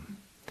home.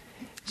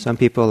 Some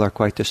people are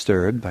quite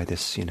disturbed by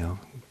this,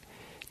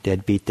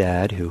 deadbeat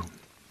dad who,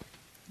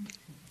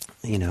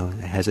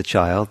 has a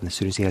child, and as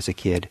soon as he has a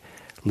kid,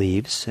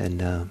 leaves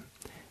and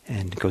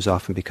goes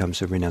off and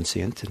becomes a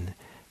renunciant. And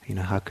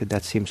how could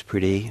that seems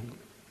pretty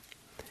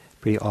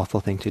awful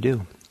thing to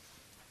do?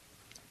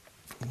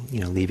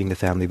 Leaving the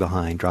family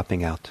behind,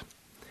 dropping out.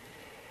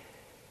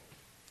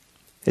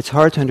 It's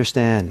hard to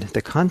understand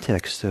the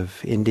context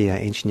of India,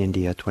 ancient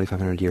India,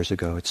 2,500 years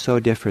ago. It's so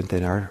different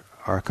than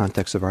our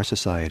context of our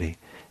society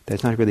that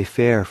it's not really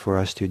fair for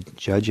us to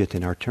judge it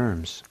in our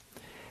terms.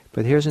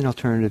 But here's an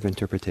alternative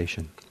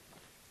interpretation.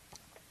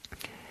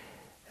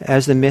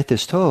 As the myth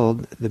is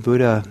told, the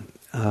Buddha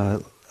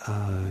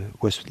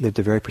lived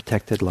a very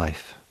protected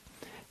life.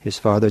 His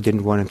father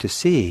didn't want him to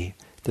see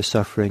the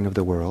suffering of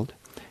the world,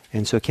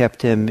 and so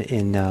kept him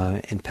in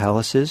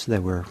palaces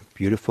that were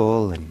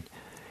beautiful and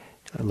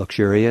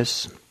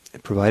luxurious,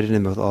 provided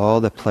him with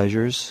all the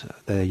pleasures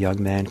that a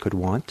young man could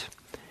want,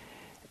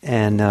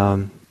 and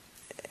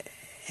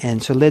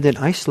so lived an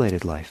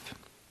isolated life,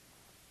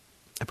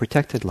 a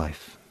protected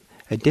life,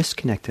 a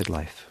disconnected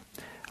life,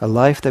 a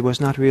life that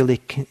was not really,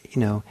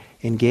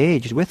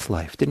 engaged with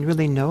life, didn't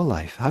really know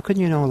life. How can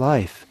you know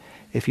life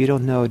if you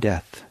don't know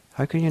death?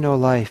 How can you know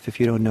life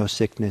if you don't know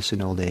sickness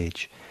and old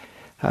age?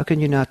 How can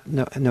you not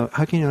know?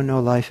 How can you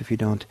know life if you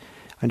don't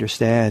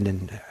understand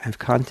and have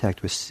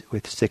contact with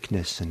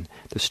sickness and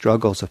the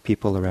struggles of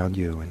people around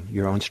you and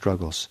your own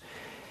struggles?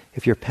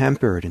 If you're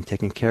pampered and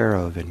taken care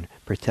of and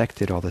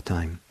protected all the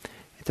time,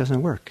 it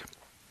doesn't work.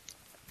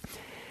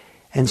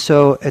 And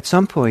so at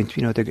some point,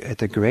 at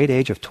the great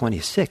age of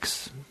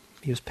 26,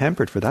 he was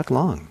pampered for that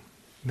long.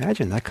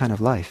 Imagine that kind of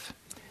life.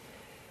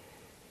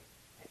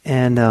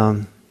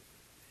 And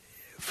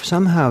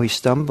somehow he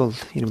stumbled,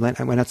 went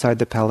outside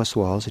the palace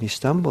walls, and he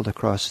stumbled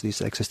across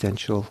these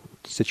existential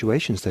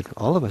situations that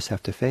all of us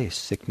have to face: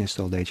 sickness,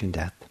 old age, and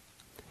death.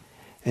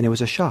 And it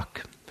was a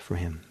shock for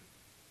him.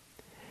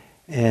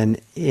 And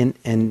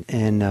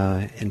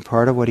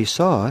part of what he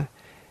saw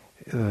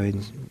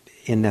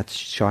in that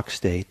shock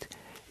state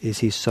is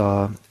he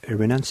saw a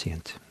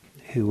renunciant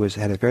who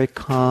had a very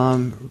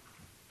calm,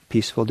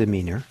 peaceful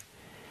demeanor.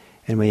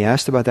 And when he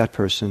asked about that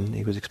person,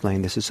 he was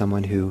explaining this is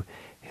someone who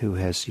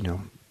has,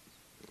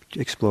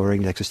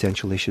 exploring the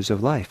existential issues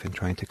of life and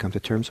trying to come to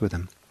terms with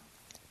them.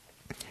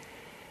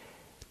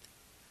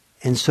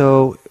 And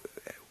so,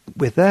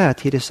 with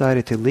that, he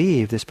decided to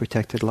leave this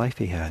protected life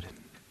he had.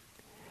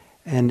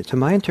 And to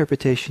my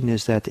interpretation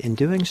is that in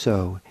doing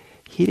so,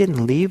 he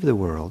didn't leave the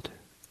world,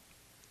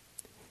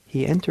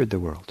 he entered the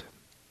world.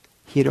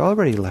 He had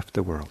already left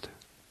the world.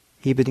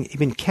 He'd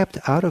been kept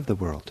out of the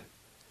world.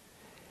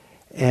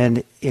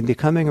 And in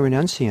becoming a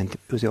renunciant,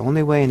 it was the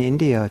only way in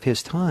India of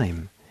his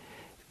time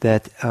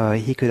that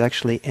he could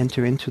actually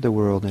enter into the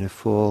world in a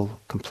full,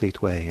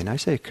 complete way. And I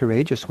say a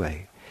courageous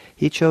way.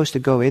 He chose to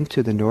go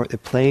into the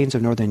plains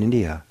of northern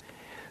India,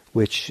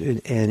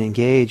 and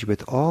engage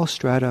with all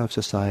strata of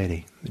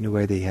society in a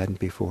way that he hadn't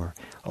before.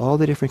 All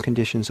the different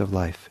conditions of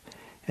life.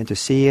 And to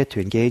see it,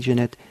 to engage in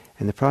it,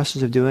 and the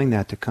process of doing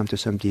that to come to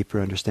some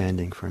deeper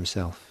understanding for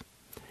himself.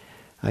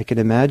 I can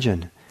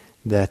imagine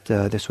that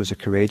this was a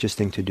courageous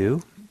thing to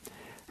do.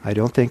 I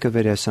don't think of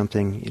it as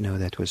something,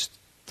 that was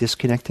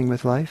disconnecting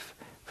with life.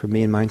 For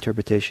me, in my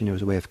interpretation, it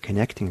was a way of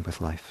connecting with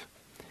life.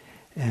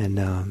 And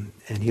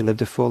he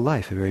lived a full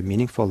life, a very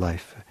meaningful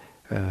life,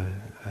 a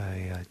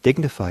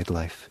dignified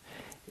life,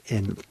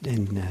 in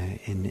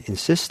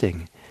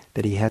insisting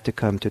that he had to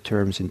come to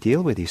terms and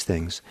deal with these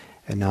things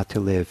and not to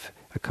live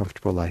a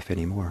comfortable life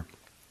anymore.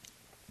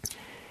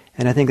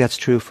 And I think that's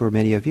true for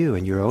many of you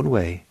in your own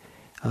way.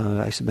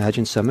 I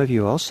imagine some of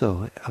you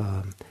also,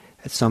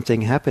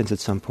 something happens at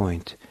some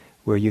point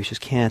where you just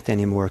can't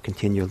anymore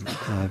continue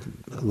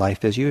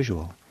life as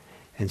usual.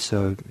 And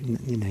so,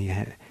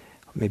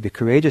 maybe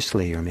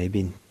courageously, or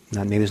maybe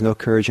not. Maybe there's no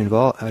courage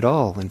at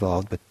all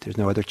involved, but there's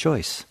no other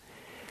choice.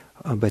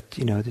 But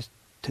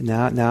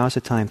now is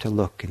the time to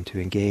look and to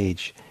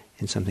engage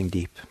in something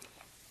deep.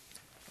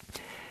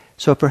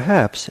 So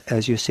perhaps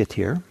as you sit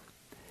here,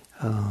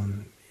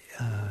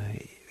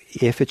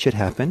 if it should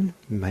happen,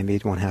 maybe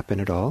it won't happen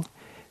at all,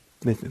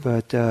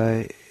 but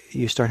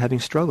you start having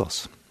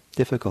struggles,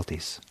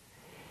 difficulties.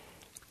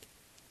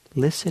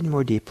 Listen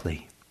more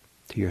deeply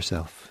to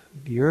yourself.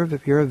 You're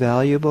a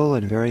valuable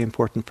and very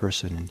important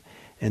person,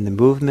 and the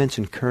movements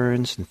and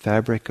currents and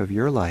fabric of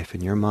your life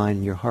and your mind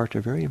and your heart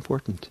are very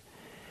important.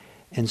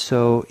 And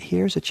so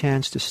here's a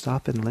chance to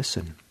stop and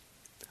listen.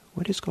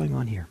 What is going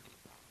on here?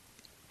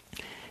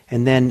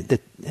 And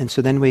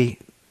then we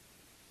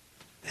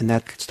And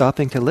that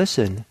stopping to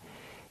listen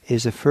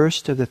is the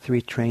first of the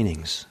 3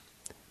 trainings.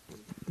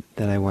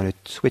 Then I want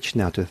to switch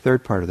now to the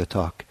third part of the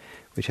talk,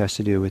 which has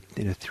to do with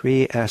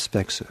 3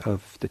 aspects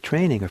of the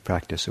training of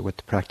practice, or what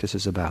the practice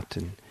is about.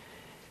 And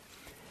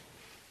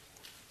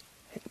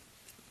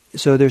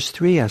so there's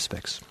 3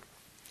 aspects,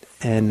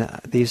 and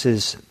these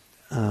is,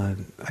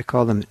 I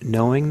call them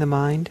knowing the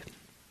mind,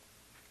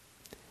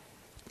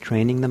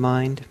 training the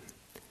mind,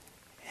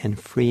 and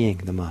freeing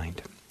the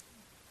mind.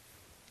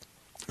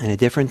 And at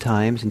different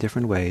times, in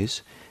different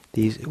ways,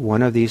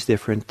 one of these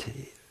different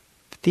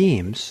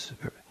themes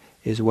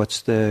is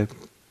what's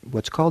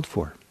called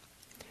for.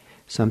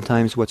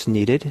 Sometimes what's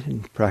needed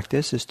in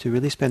practice is to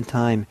really spend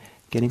time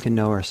getting to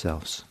know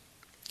ourselves,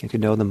 getting to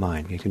know the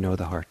mind, getting to know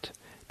the heart.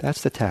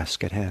 That's the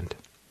task at hand.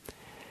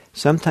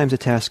 Sometimes the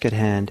task at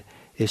hand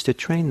is to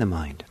train the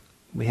mind.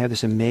 We have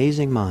this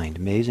amazing mind,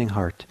 amazing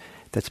heart,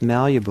 that's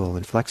malleable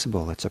and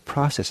flexible. It's a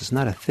process, it's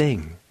not a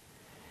thing.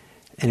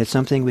 And it's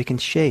something we can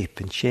shape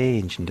and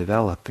change and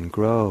develop and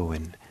grow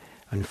and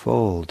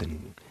unfold.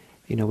 And,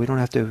 we don't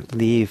have to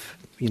leave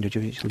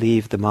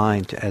the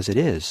mind as it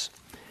is.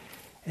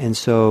 And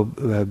so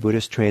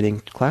Buddhist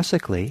training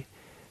classically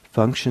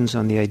functions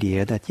on the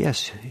idea that,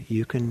 yes,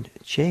 you can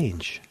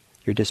change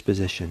your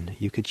disposition.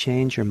 You can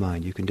change your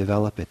mind. You can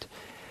develop it.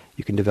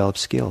 You can develop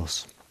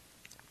skills.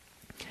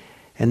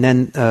 And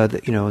then,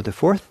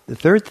 the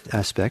third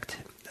aspect,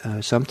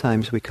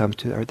 sometimes we come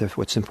to,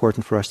 what's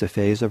important for us, the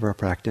phase of our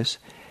practice,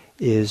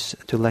 is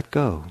to let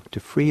go, to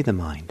free the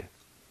mind,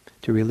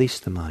 to release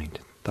the mind,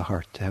 the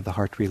heart, to have the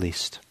heart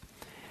released.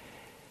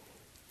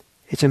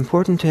 It's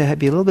important to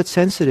be a little bit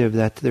sensitive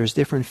that there's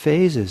different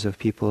phases of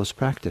people's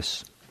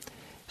practice.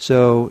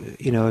 So,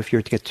 if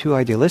you're to get too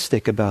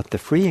idealistic about the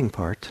freeing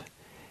part,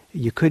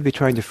 you could be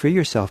trying to free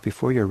yourself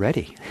before you're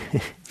ready,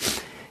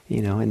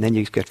 and then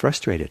you get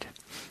frustrated.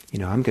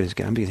 I'm going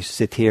to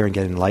sit here and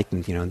get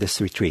enlightened, in this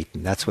retreat,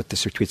 and that's what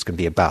this retreat's going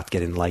to be about,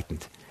 get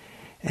enlightened.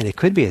 And it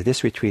could be that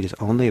this retreat is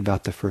only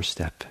about the first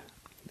step,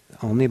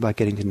 only about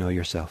getting to know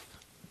yourself,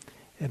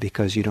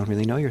 because you don't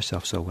really know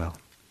yourself so well,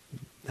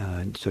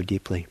 so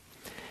deeply.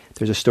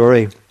 There's a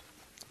story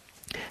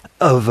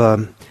of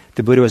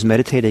the Buddha was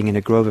meditating in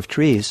a grove of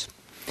trees,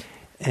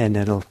 and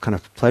at a kind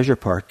of pleasure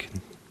park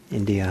in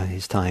India,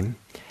 his time,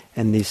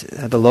 and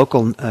the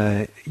local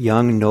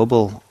young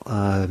noble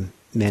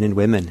men and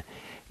women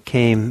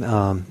came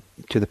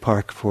to the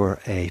park for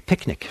a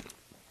picnic,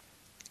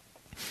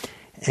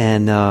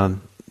 and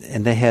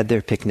they had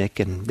their picnic,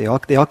 and they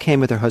all came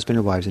with their husband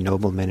and wives,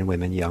 noble men and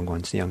women, young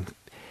ones,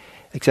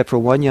 except for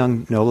one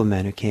young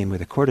nobleman who came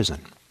with a courtesan,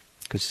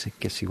 because I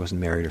guess he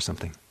wasn't married or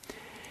something,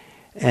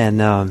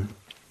 and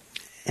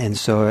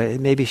so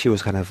maybe she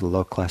was kind of a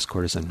low-class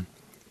courtesan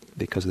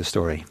because of the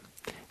story,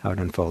 how it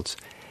unfolds,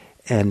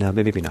 and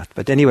maybe not.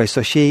 But anyway,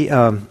 so she.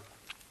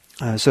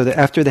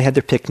 After they had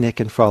their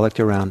picnic and frolicked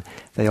around,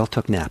 they all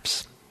took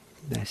naps,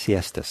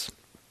 siestas.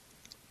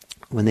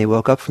 When they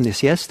woke up from the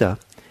siesta,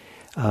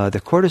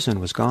 the courtesan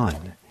was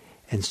gone,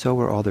 and so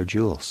were all their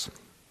jewels,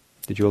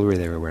 the jewelry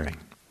they were wearing.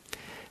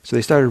 So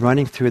they started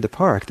running through the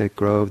park, the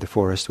grove, the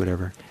forest,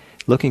 whatever,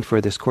 looking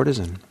for this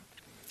courtesan.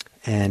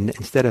 And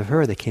instead of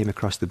her, they came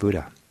across the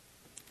Buddha.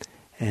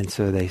 And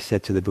so they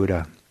said to the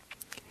Buddha,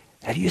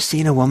 "Have you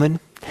seen a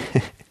woman?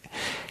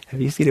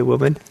 Have you seen a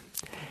woman?"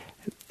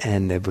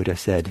 And the Buddha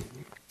said,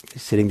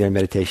 sitting there in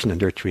meditation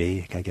under a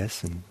tree, I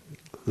guess, and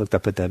looked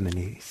up at them, and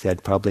he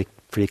said, probably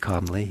pretty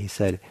calmly, he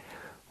said,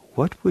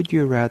 "What would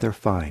you rather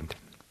find,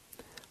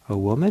 a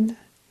woman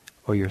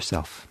or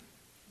yourself?"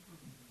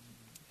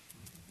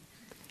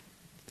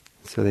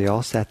 So they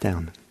all sat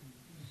down.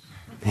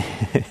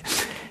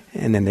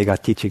 And then they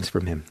got teachings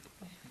from him.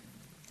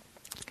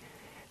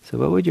 So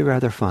what would you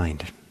rather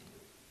find?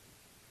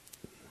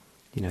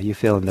 You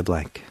fill in the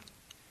blank.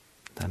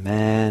 A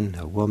man,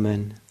 a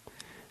woman,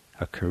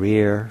 a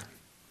career,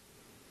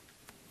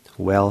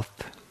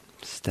 wealth,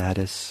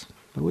 status.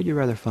 What would you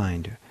rather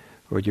find?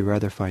 Or would you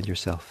rather find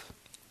yourself?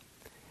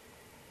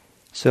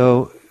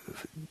 So,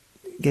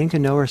 getting to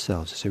know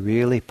ourselves is a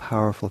really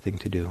powerful thing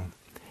to do.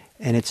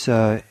 And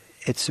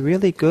it's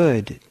really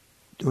good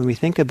when we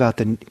think about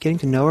the getting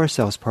to know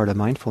ourselves part of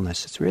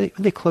mindfulness. It's really,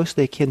 really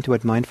closely akin to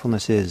what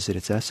mindfulness is at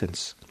its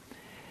essence.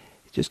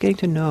 It's just getting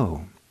to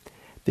know.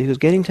 Because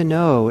getting to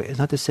know is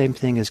not the same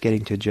thing as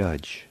getting to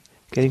judge.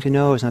 Getting to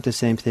know is not the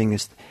same thing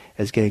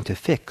as getting to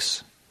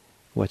fix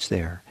what's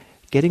there.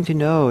 Getting to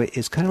know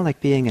is kind of like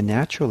being a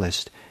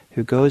naturalist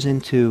who goes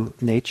into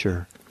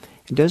nature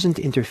and doesn't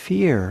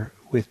interfere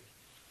with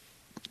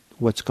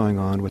what's going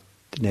on, what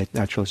the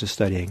naturalist is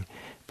studying,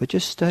 but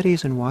just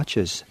studies and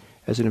watches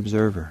as an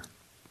observer.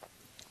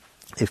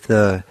 If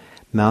the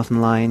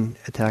mountain lion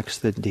attacks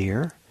the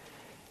deer,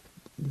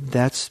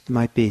 that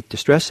might be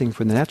distressing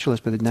for the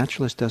naturalist, but the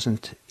naturalist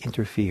doesn't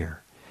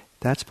interfere.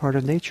 That's part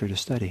of nature to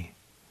study,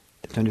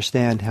 to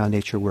understand how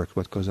nature works,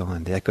 what goes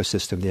on, the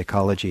ecosystem, the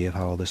ecology of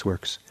how all this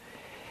works.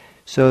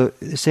 So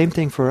the same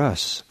thing for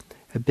us.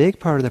 A big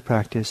part of the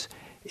practice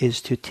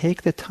is to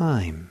take the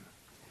time,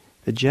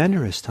 the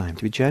generous time,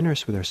 to be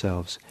generous with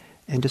ourselves,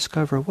 and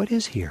discover what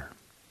is here.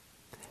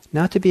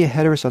 Not to be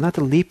ahead of ourselves, not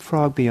to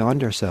leapfrog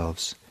beyond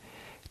ourselves,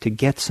 to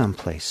get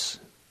someplace,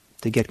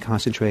 to get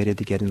concentrated,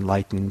 to get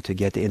enlightened, to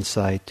get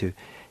insight, to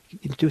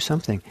do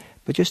something.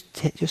 But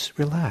just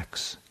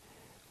relax.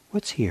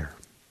 What's here?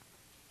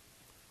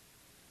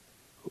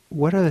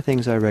 What are the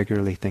things I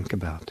regularly think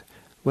about?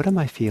 What am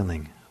I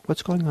feeling?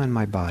 What's going on in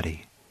my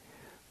body?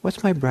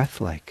 What's my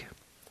breath like?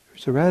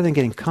 So rather than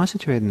getting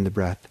concentrated in the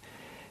breath,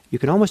 you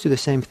can almost do the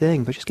same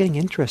thing, but just getting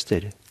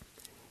interested,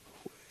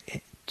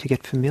 to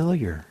get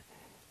familiar.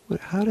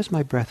 How does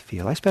my breath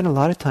feel? I spend a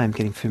lot of time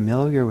getting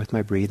familiar with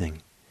my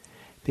breathing,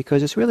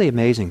 because it's really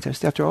amazing.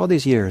 Just after all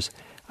these years,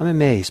 I'm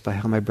amazed by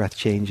how my breath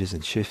changes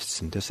and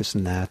shifts and does this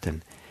and that.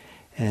 And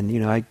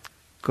I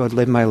go and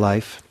live my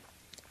life,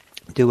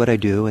 do what I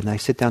do, and I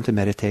sit down to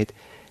meditate,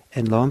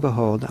 and lo and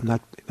behold,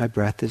 my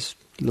breath is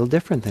a little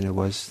different than it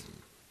was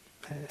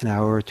an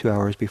hour or 2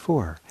 hours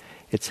before.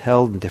 It's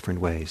held in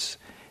different ways.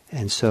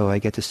 And so I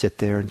get to sit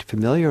there and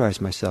familiarize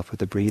myself with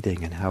the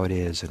breathing and how it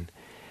is. And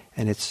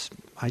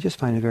I just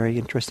find it very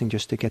interesting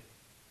just to get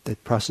the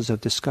process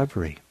of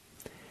discovery,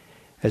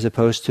 as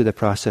opposed to the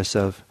process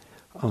of,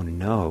 oh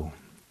no,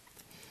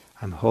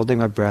 I'm holding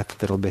my breath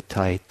a little bit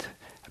tight.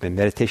 I've been a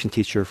meditation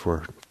teacher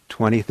for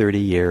 20, 30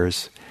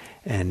 years,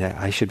 and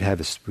I should have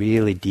this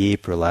really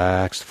deep,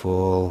 relaxed,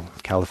 full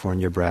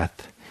California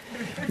breath.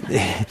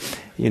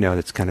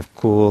 That's kind of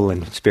cool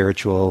and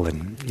spiritual,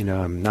 and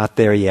I'm not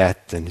there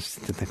yet, and I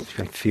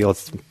feel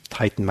it's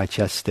tight in my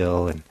chest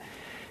still, and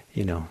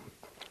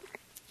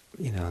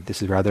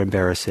this is rather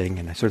embarrassing,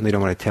 and I certainly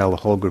don't want to tell a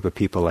whole group of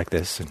people like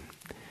this,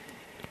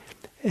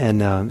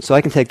 and so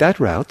I can take that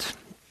route,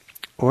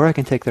 or I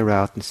can take the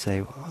route and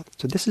say, well,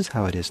 so this is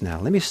how it is now.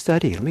 Let me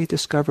study. Let me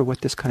discover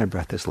what this kind of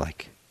breath is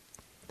like.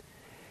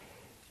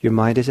 Your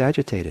mind is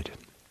agitated,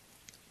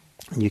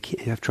 and you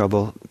have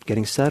trouble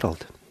getting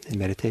settled in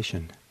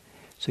meditation.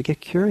 So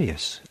get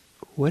curious.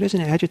 What is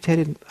an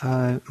agitated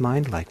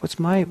mind like?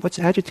 What's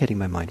agitating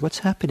my mind? What's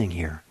happening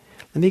here?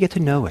 Let me get to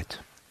know it.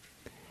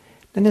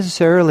 Not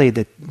necessarily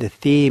the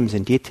themes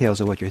and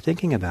details of what you're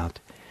thinking about,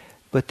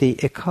 but the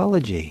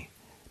ecology,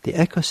 the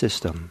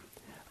ecosystem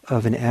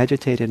of an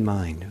agitated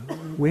mind.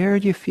 Where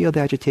do you feel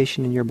the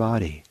agitation in your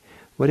body?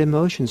 What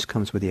emotions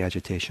comes with the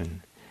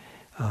agitation?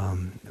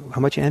 How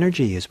much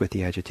energy is with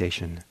the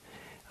agitation?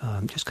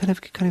 Just kind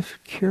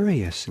of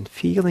curious and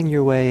feeling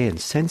your way and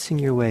sensing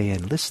your way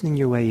in, listening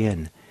your way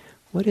in.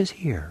 What is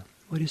here?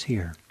 What is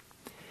here?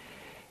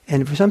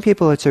 And for some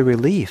people it's a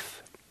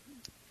relief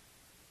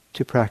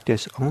to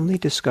practice only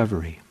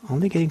discovery,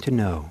 only getting to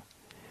know.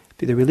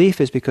 But the relief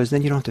is because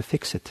then you don't have to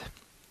fix it.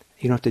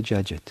 You don't have to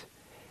judge it.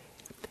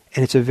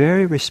 And it's a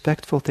very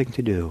respectful thing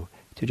to do,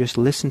 to just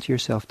listen to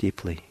yourself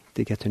deeply,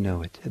 to get to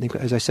know it. I think,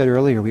 as I said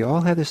earlier, we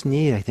all have this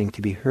need, I think,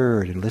 to be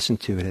heard and listened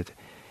to it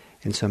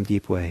in some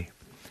deep way.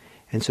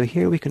 And so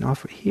here we can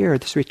offer, here,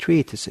 this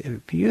retreat is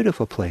a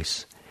beautiful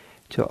place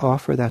to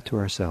offer that to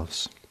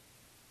ourselves.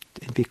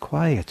 And be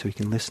quiet so we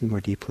can listen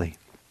more deeply.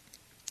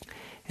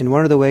 And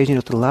one of the ways,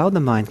 to allow the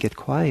mind to get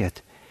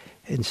quiet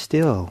and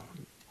still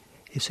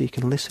is so you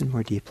can listen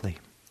more deeply.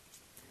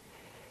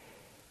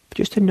 But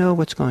just to know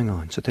what's going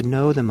on, so to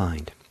know the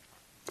mind.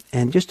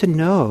 And just to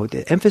know,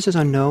 the emphasis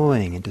on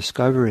knowing and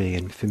discovery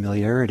and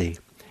familiarity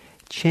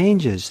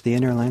changes the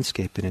inner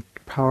landscape in a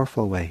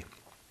powerful way.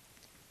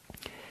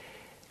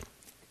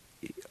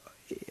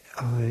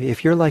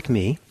 If you're like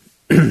me,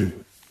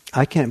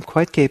 I'm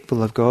quite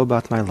capable of go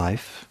about my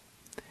life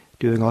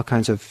doing all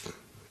kinds of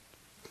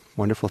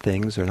wonderful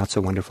things or not so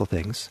wonderful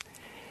things,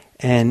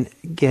 and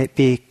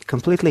be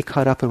completely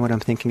caught up in what I'm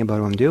thinking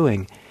about, what I'm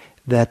doing,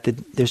 that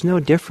there's no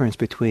difference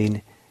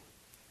between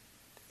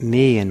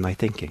me and my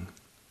thinking.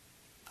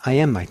 I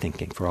am my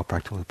thinking for all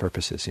practical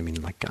purposes.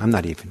 I'm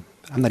not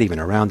even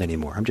around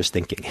anymore. I'm just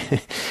thinking,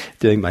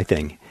 doing my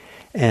thing,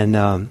 and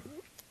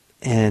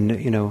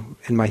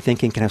my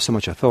thinking can have so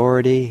much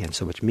authority and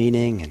so much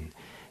meaning,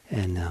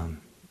 and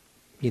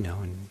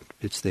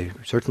it's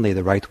certainly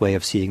the right way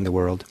of seeing the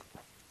world,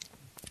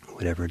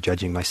 whatever,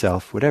 judging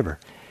myself, whatever.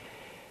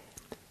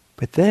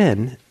 But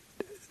then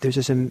there's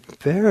this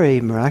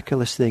very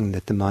miraculous thing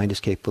that the mind is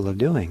capable of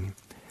doing,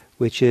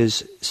 which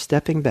is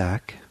stepping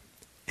back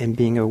and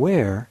being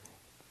aware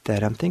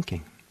that I'm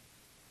thinking.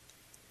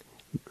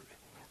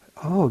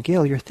 Oh,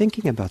 Gil, you're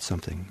thinking about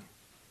something.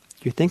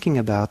 You're thinking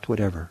about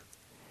whatever.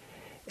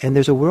 And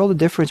there's a world of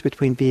difference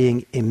between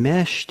being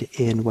enmeshed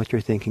in what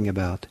you're thinking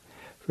about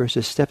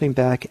versus stepping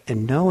back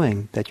and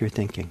knowing that you're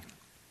thinking.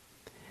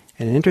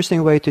 And an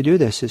interesting way to do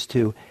this is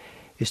to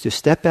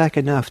step back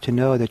enough to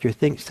know that you're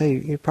thinking. Say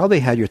you probably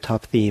had your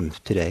top theme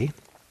today.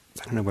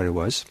 I don't know what it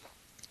was.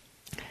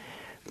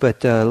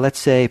 But let's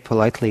say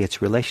politely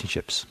it's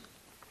relationships.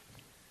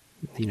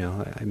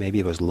 Maybe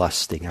it was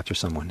lusting after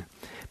someone.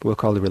 But we'll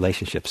call it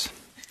relationships,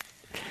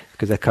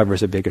 because that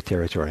covers a bigger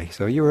territory.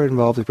 So you were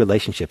involved with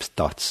relationships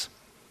thoughts.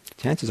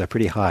 Chances are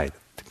pretty high.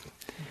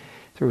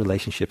 The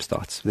relationships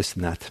thoughts, this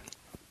and that.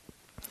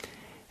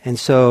 And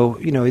so,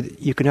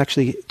 you can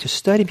actually just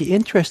study, be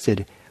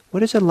interested.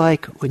 What is it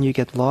like when you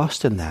get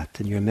lost in that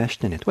and you're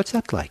enmeshed in it? What's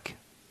that like?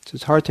 So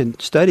it's hard to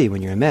study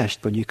when you're enmeshed,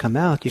 but when you come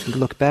out, you can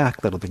look back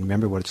a little bit and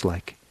remember what it's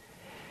like.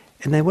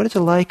 And then what is it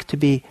like to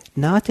be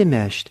not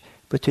enmeshed,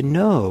 but to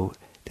know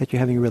that you're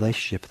having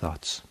relationship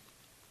thoughts?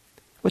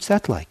 What's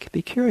that like?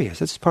 Be curious.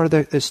 That's part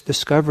of this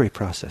discovery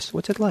process.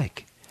 What's it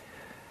like?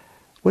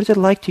 What is it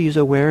like to use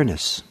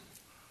awareness?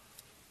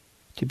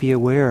 To be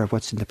aware of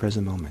what's in the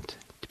present moment.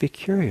 To be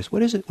curious.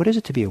 What is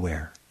it to be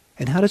aware?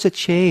 And how does it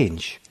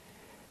change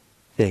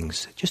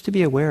things? Just to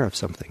be aware of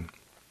something.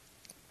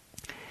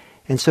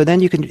 And so then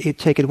you can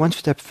take it one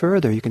step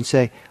further. You can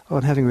say, oh,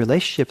 I'm having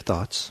relationship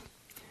thoughts.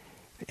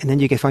 And then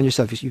you can find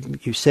yourself,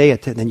 you say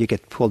it, and then you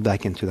get pulled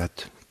back into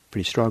that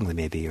pretty strongly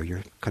maybe, or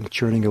you're kind of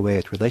churning away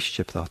at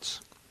relationship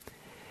thoughts.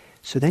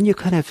 So then you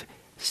kind of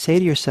say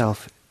to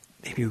yourself,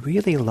 maybe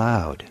really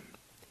loud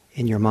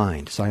in your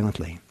mind,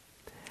 silently,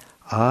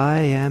 I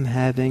am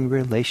having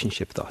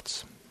relationship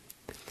thoughts.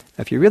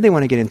 Now, if you really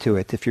want to get into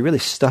it, if you're really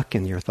stuck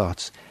in your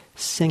thoughts,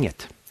 sing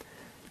it.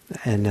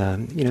 And,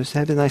 just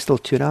have a nice little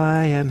tune,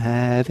 I am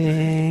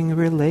having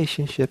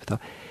relationship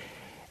thoughts.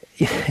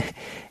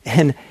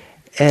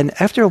 And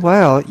after a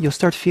while, you'll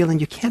start feeling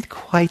you can't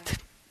quite,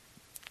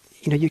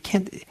 you're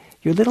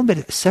a little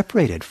bit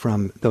separated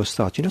from those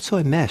thoughts. You're not so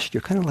enmeshed.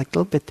 You're kind of like a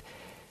little bit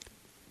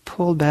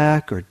pulled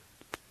back or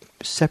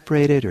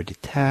separated or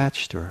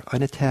detached or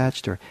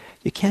unattached, or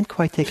you can't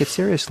quite take it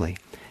seriously.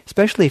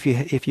 Especially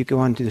if you go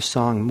on to the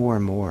song more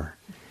and more.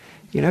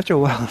 After a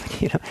while,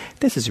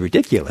 this is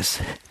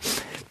ridiculous.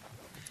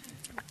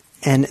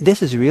 And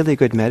this is really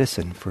good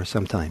medicine for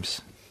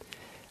sometimes.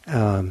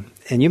 And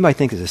you might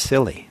think this is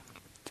silly,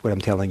 what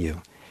I'm telling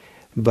you.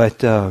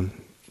 But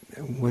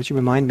what's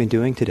your mind been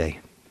doing today?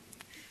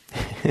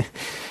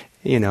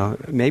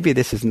 Maybe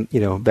this is,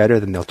 better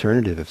than the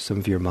alternative of some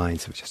of your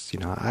minds. Just,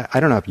 I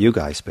don't know about you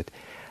guys, but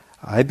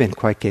I've been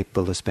quite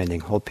capable of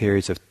spending whole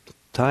periods of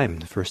time,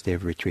 the first day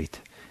of retreat,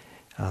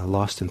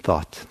 lost in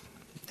thought.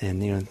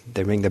 And,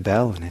 they ring the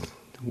bell and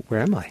where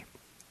am I?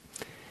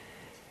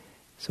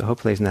 So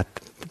hopefully it's not...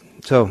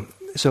 So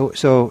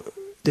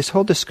this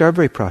whole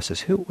discovery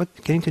process,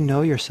 getting to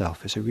know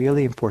yourself is a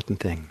really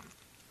important thing.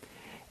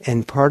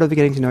 And part of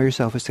getting to know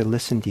yourself is to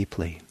listen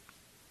deeply,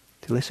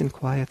 to listen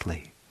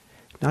quietly.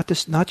 Not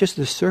just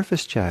the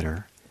surface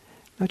chatter,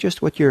 not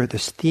just what the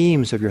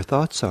themes of your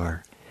thoughts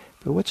are,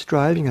 but what's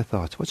driving your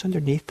thoughts, what's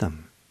underneath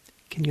them.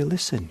 Can you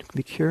listen?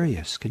 Be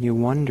curious? Can you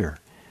wonder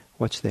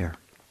what's there?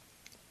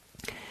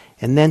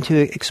 And then to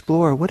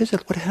explore, what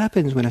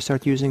happens when I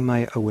start using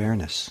my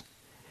awareness?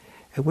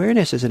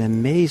 Awareness is an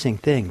amazing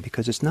thing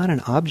because it's not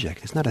an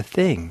object, it's not a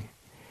thing.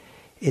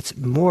 It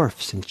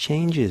morphs and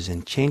changes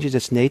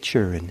its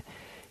nature, and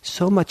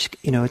so much,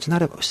 it's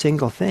not a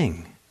single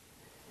thing.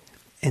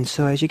 And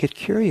so as you get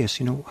curious,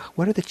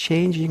 what are the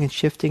changing and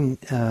shifting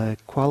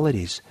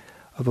qualities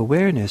of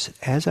awareness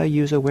as I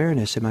use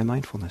awareness in my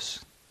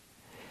mindfulness?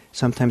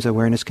 Sometimes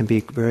awareness can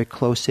be very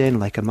close in,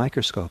 like a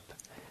microscope.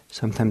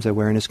 Sometimes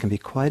awareness can be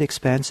quite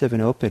expansive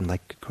and open,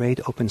 like a great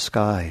open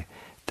sky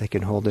that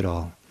can hold it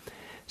all.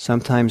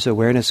 Sometimes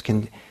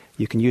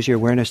you can use your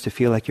awareness to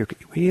feel like you're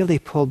really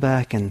pulled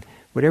back and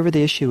whatever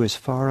the issue is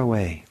far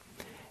away.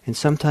 And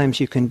sometimes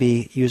you can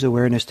use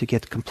awareness to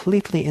get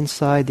completely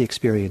inside the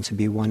experience and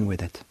be one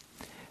with it.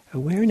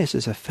 Awareness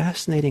is a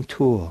fascinating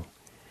tool.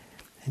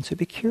 And so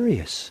be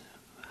curious.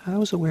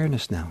 How is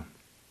awareness now?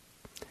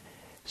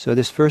 So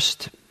this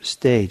first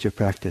stage of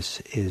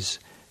practice is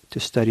to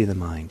study the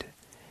mind.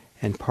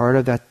 And part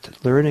of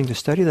that learning to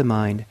study the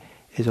mind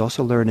is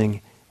also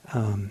learning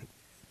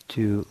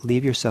to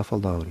leave yourself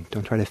alone.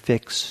 Don't try to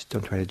fix,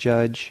 don't try to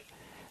judge.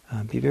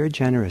 Be very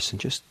generous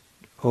and just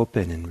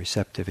open and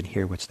receptive and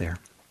hear what's there.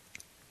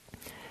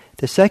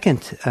 The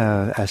second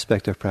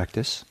aspect of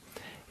practice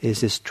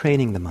is this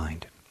training the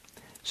mind.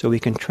 So we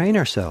can train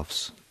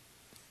ourselves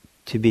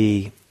to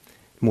be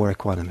more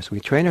equanimous. We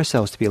train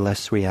ourselves to be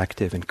less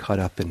reactive and caught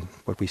up in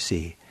what we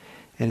see.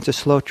 And it's a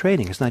slow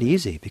training. It's not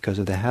easy because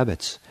of the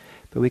habits.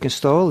 But we can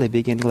slowly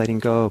begin letting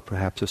go,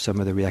 perhaps, of some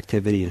of the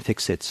reactivity and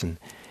fix-its and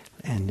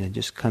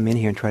just come in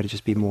here and try to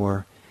just be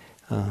more,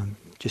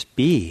 just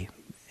be,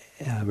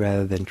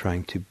 rather than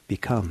trying to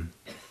become.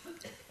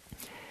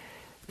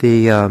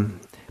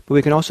 But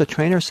we can also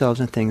train ourselves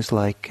in things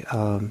like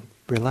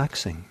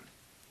relaxing.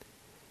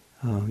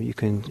 You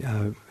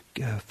can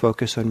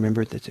focus on,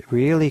 remember, that a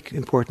really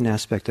important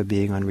aspect of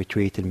being on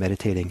retreat and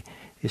meditating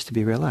is to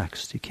be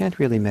relaxed. You can't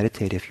really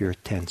meditate if you're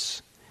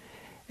tense.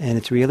 And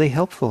it's really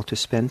helpful to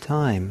spend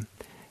time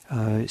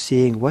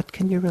seeing what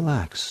can you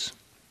relax.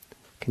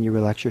 Can you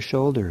relax your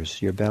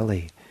shoulders, your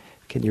belly?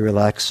 Can you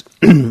relax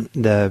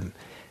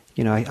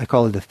I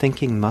call it the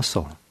thinking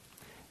muscle.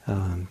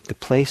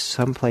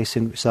 Some place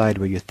inside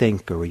where you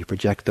think or where you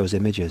project those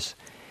images.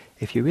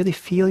 If you really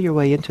feel your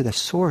way into the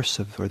source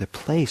or the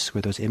place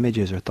where those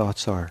images or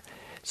thoughts are,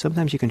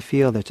 sometimes you can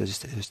feel that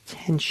there's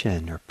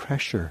tension or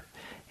pressure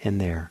in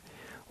there,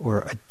 or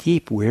a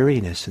deep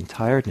weariness and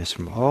tiredness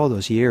from all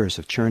those years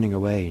of churning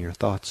away in your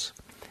thoughts.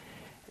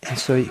 And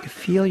so you can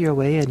feel your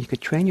way in. You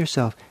could train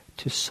yourself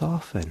to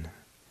soften,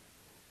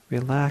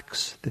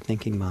 relax the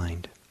thinking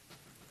mind.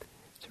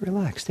 So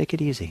relax, take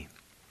it easy.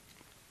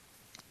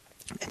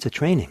 It's a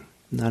training,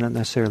 not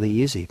necessarily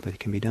easy, but it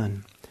can be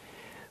done.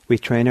 We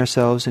train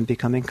ourselves in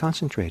becoming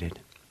concentrated.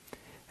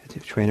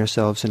 We train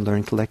ourselves in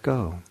learning to let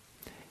go.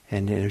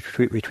 And in a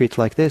retreat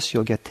like this,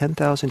 you'll get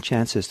 10,000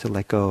 chances to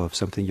let go of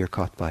something you're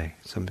caught by,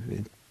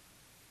 something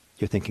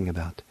you're thinking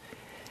about.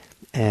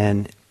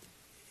 And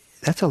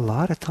that's a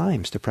lot of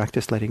times to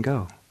practice letting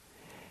go.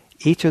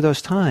 Each of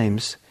those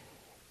times,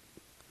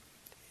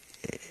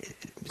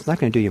 it's not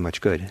going to do you much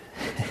good.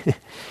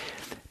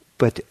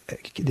 But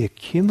the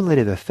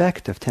cumulative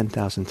effect of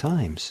 10,000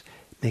 times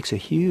makes a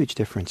huge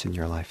difference in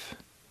your life.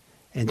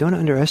 And don't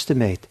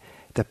underestimate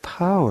the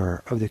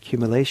power of the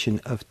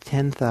accumulation of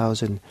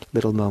 10,000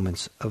 little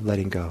moments of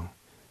letting go.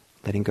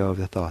 Letting go of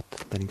the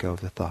thought, letting go of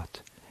the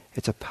thought.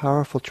 It's a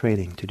powerful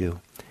training to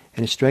do.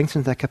 And it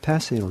strengthens that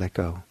capacity to let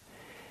go.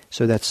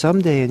 So that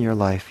someday in your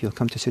life you'll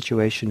come to a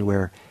situation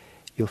where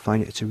you'll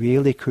find it's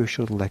really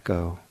crucial to let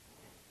go.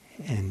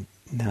 And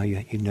now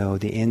you know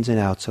the ins and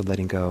outs of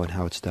letting go and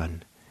how it's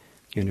done.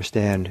 You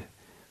understand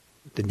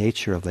the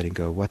nature of letting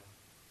go,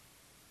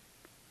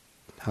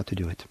 how to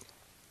do it.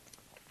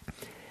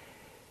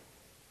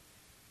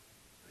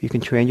 You can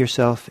train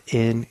yourself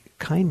in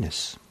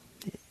kindness,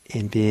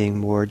 in being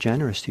more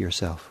generous to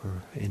yourself,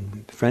 or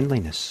in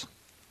friendliness.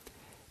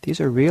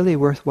 These are really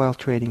worthwhile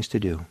trainings to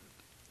do.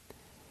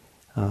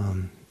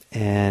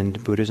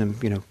 And Buddhism,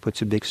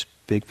 puts a big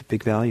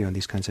value on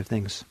these kinds of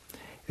things.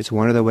 It's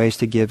one of the ways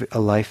to give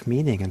a life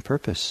meaning and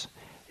purpose,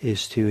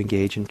 is to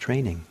engage in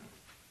training,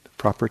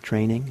 proper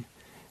training,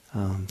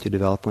 to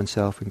develop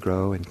oneself and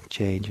grow and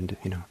change, and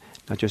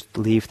not just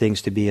leave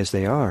things to be as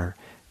they are,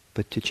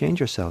 but to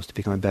change ourselves, to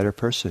become a better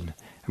person,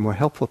 a more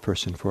helpful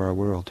person for our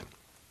world.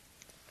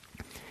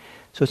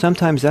 So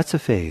sometimes that's a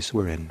phase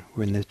we're in.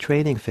 We're in the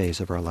training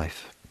phase of our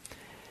life.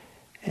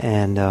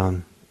 And,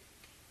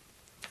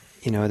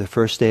 the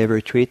first day of a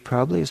retreat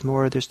probably is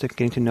more just a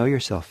getting to know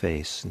yourself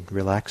phase and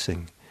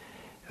relaxing.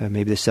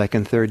 Maybe the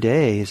second, third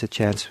day is a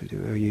chance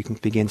where you can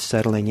begin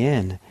settling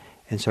in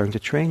and starting to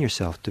train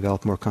yourself,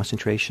 develop more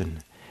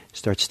concentration,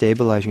 start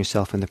stabilizing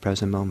yourself in the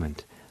present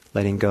moment,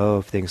 letting go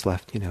of things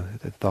left,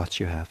 the thoughts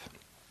you have.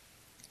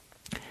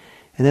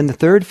 And then the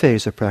third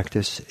phase of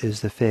practice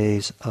is the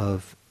phase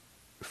of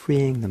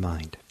freeing the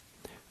mind,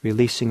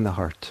 releasing the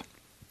heart.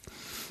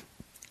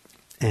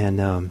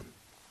 And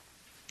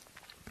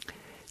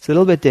it's a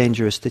little bit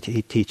dangerous to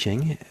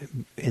teaching.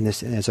 In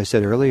this, as I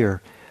said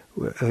earlier,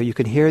 you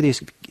can hear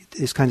these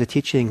kinds of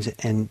teachings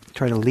and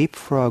try to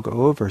leapfrog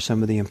over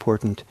some of the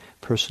important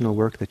personal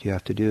work that you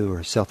have to do,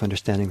 or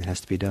self-understanding that has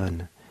to be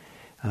done.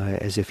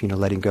 As if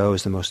letting go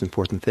is the most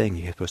important thing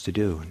you're supposed to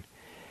do.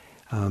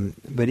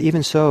 But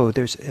even so,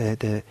 there's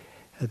to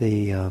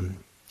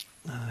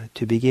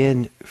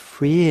begin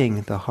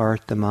freeing the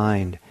heart, the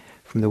mind,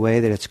 from the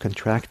way that it's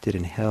contracted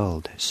and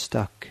held,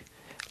 stuck,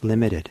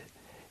 limited,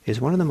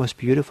 is one of the most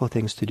beautiful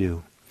things to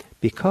do,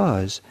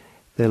 because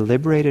the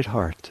liberated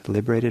heart, the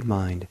liberated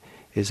mind,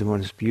 is one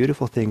of the most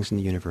beautiful things in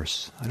the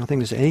universe. I don't think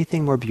there's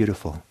anything more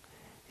beautiful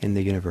in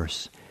the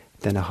universe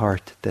than a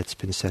heart that's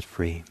been set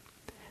free.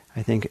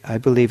 I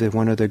believe that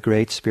one of the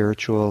great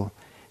spiritual,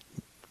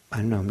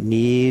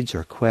 needs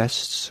or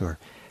quests or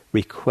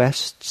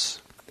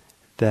requests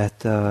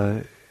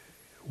that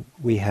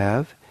we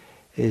have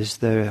is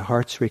the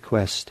heart's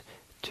request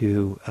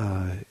to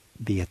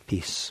be at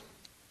peace.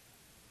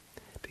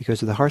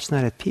 Because if the heart's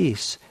not at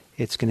peace,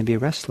 it's going to be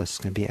restless, it's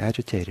going to be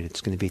agitated, it's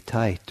going to be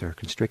tight or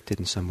constricted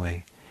in some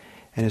way.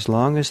 And as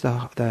long as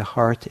the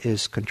heart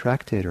is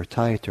contracted or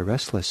tight or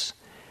restless,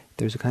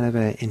 there's a kind of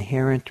an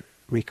inherent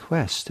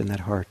request in that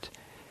heart.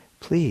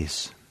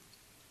 Please,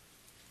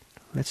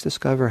 let's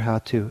discover how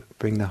to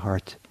bring the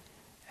heart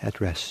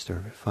at rest,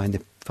 or find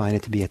it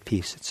to be at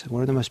peace. It's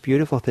one of the most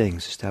beautiful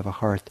things, is to have a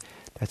heart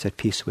that's at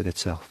peace with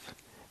itself,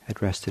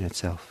 at rest in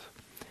itself,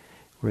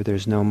 where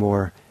there's no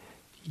more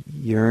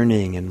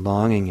yearning and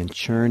longing and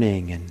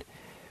churning and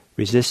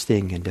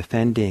resisting and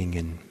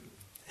defending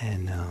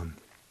and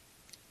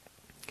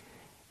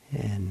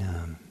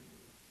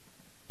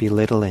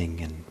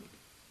belittling and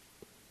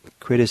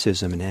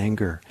criticism and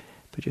anger,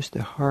 but just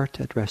the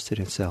heart at rest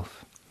in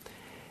itself.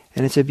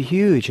 And it's a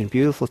huge and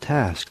beautiful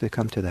task to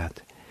come to that.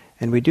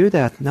 And we do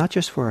that not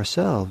just for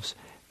ourselves,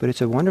 but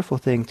it's a wonderful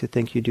thing to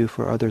think you do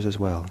for others as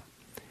well.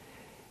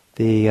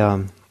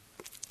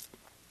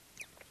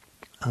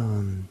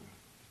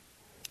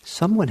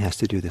 Someone has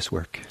to do this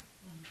work.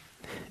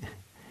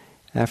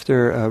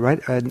 After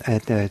in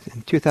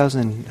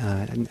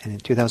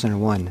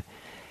 2001,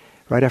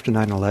 right after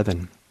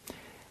 9/11,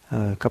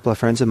 a couple of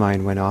friends of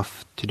mine went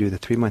off to do the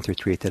 3-month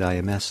retreat at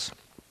IMS.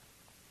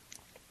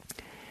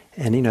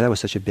 And that was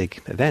such a big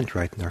event,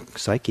 right, in their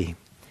psyche.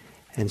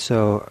 And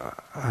so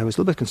I was a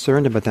little bit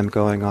concerned about them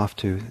going off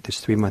to this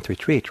 3-month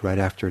retreat right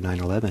after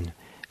 9/11.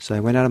 So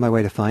I went out of my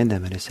way to find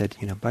them, and I said,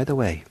 by the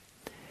way,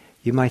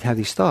 you might have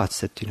these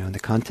thoughts that, in the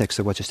context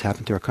of what just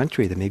happened to our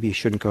country, that maybe you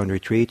shouldn't go on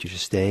retreat, you should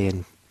stay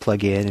and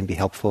plug in and be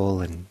helpful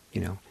and,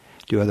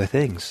 do other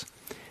things.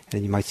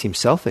 And you might seem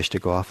selfish to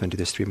go off and do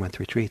this 3-month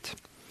retreat.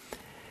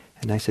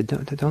 And I said, you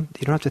don't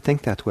have to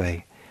think that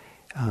way.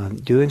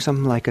 Doing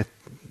something like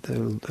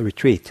the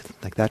retreat,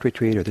 like that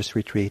retreat or this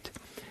retreat,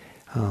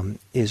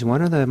 is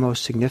one of the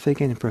most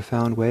significant and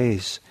profound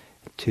ways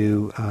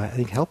to, I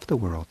think, help the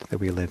world that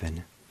we live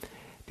in.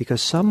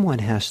 Because someone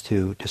has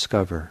to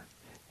discover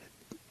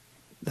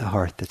the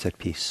heart that's at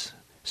peace.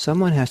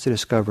 Someone has to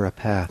discover a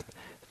path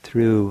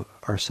through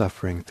our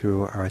suffering,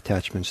 through our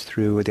attachments,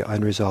 through the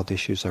unresolved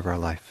issues of our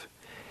life.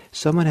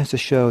 Someone has to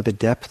show the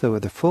depth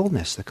of the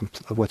fullness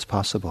of what's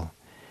possible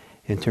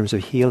in terms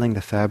of healing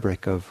the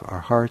fabric of our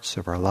hearts,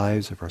 of our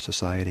lives, of our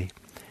society.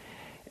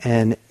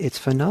 And it's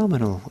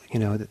phenomenal,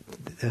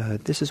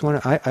 this is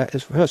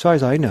as far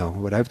as I know,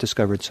 what I've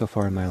discovered so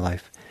far in my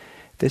life,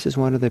 this is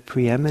one of the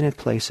preeminent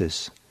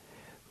places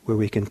where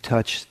we can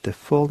touch the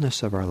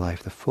fullness of our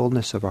life, the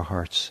fullness of our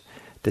hearts,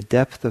 the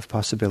depth of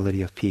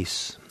possibility of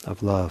peace,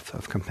 of love,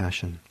 of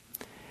compassion.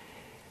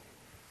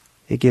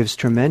 It gives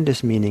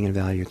tremendous meaning and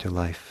value to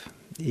life,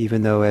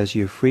 even though as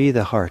you free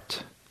the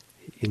heart,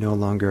 you no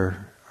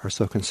longer are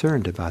so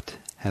concerned about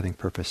having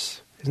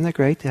purpose. Isn't that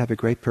great to have a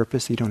great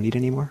purpose that you don't need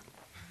anymore?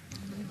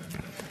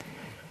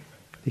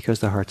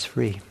 Because the heart's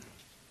free.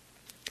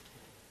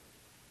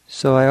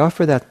 So I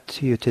offer that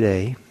to you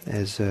today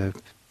as a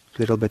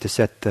little bit to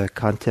set the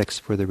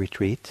context for the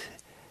retreat.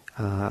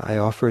 I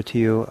offer it to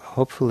you,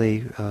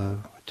 hopefully,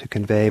 to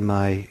convey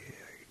my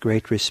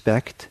great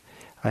respect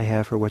I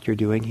have for what you're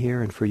doing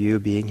here and for you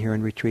being here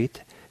in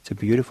retreat. It's a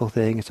beautiful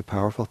thing. It's a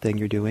powerful thing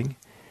you're doing.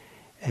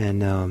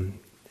 And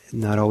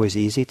not always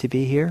easy to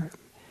be here.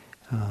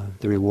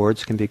 The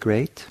rewards can be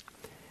great.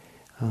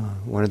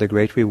 One of the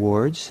great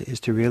rewards is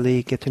to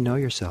really get to know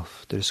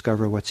yourself, to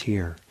discover what's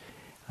here,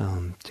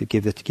 to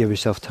give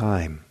yourself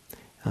time.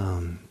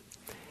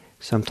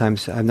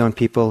 Sometimes I've known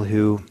people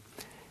who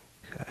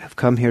have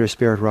come here to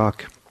Spirit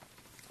Rock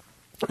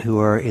who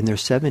are in their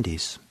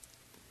 70s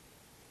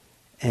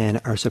and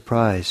are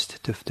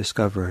surprised to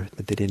discover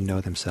that they didn't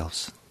know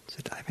themselves.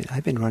 Said,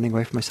 I've been running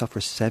away from myself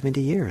for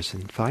 70 years,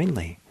 and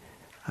finally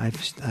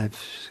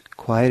I've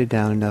quieted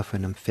down enough,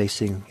 and I'm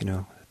facing,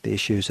 the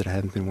issues that I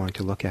haven't been wanting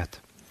to look at.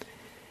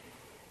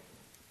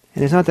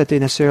 And it's not that they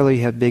necessarily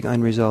have big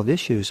unresolved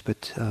issues,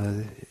 but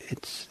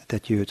it's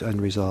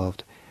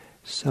unresolved.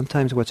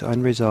 Sometimes what's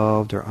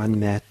unresolved or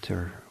unmet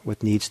or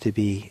what needs to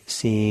be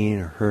seen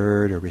or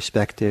heard or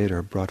respected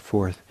or brought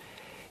forth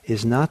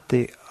is not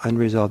the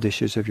unresolved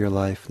issues of your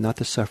life, not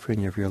the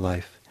suffering of your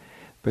life,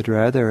 but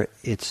rather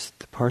it's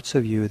the parts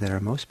of you that are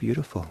most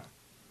beautiful,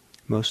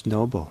 most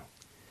noble,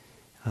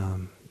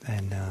 and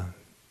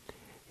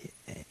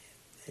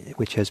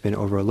which has been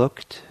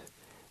overlooked,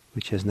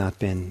 which has not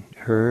been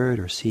heard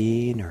or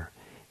seen or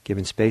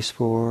given space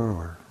for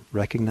or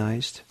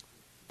recognized.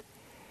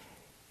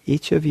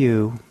 Each of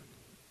you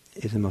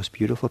is the most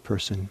beautiful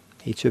person.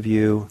 Each of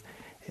you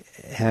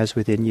has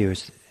within you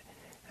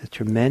a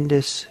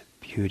tremendous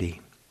beauty.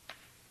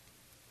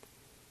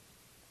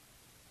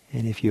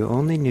 And if you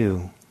only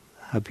knew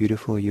how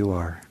beautiful you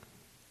are,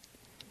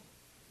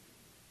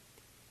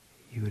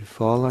 you would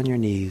fall on your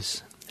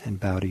knees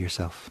and bow to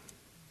yourself.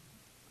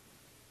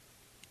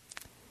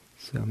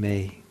 So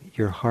may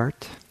your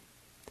heart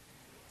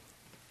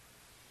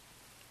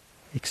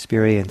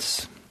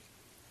experience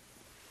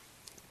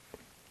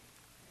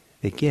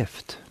the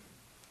gift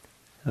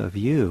of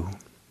you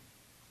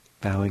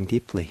bowing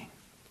deeply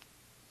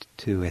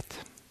to it.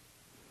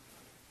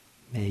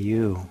 May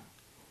you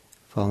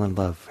fall in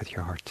love with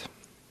your heart.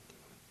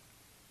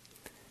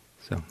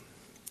 So,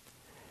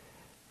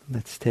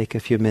 let's take a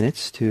few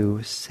minutes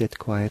to sit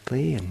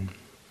quietly, and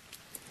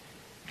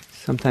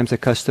sometimes a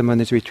custom on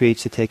these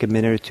retreats to take a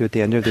minute or two at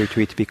the end of the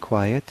retreat to be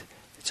quiet.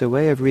 It's a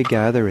way of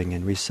regathering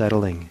and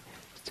resettling,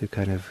 to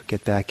kind of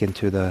get back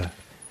into the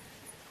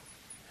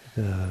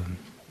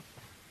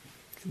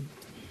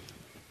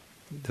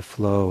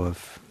flow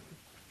of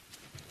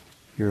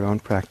your own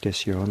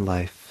practice, your own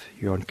life,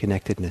 your own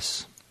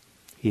connectedness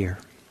here.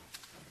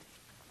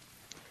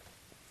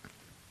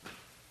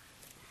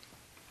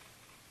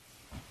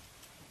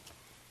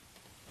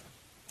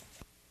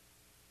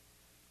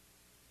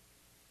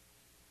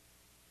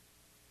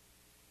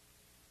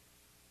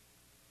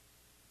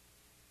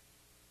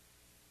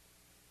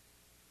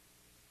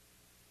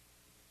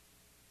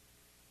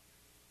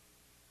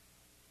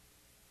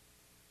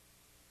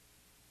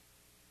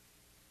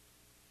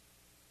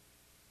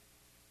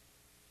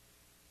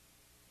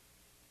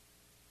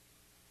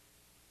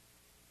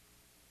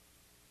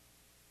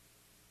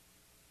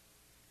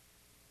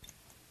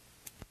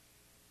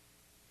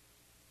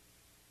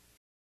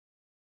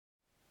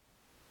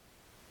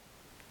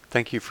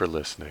 Thank you for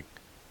listening.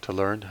 To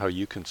learn how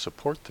you can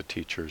support the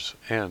teachers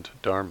and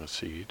Dharma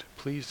Seed,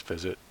 please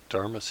visit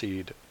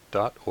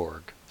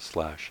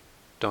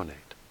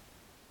dharmaseed.org/donate.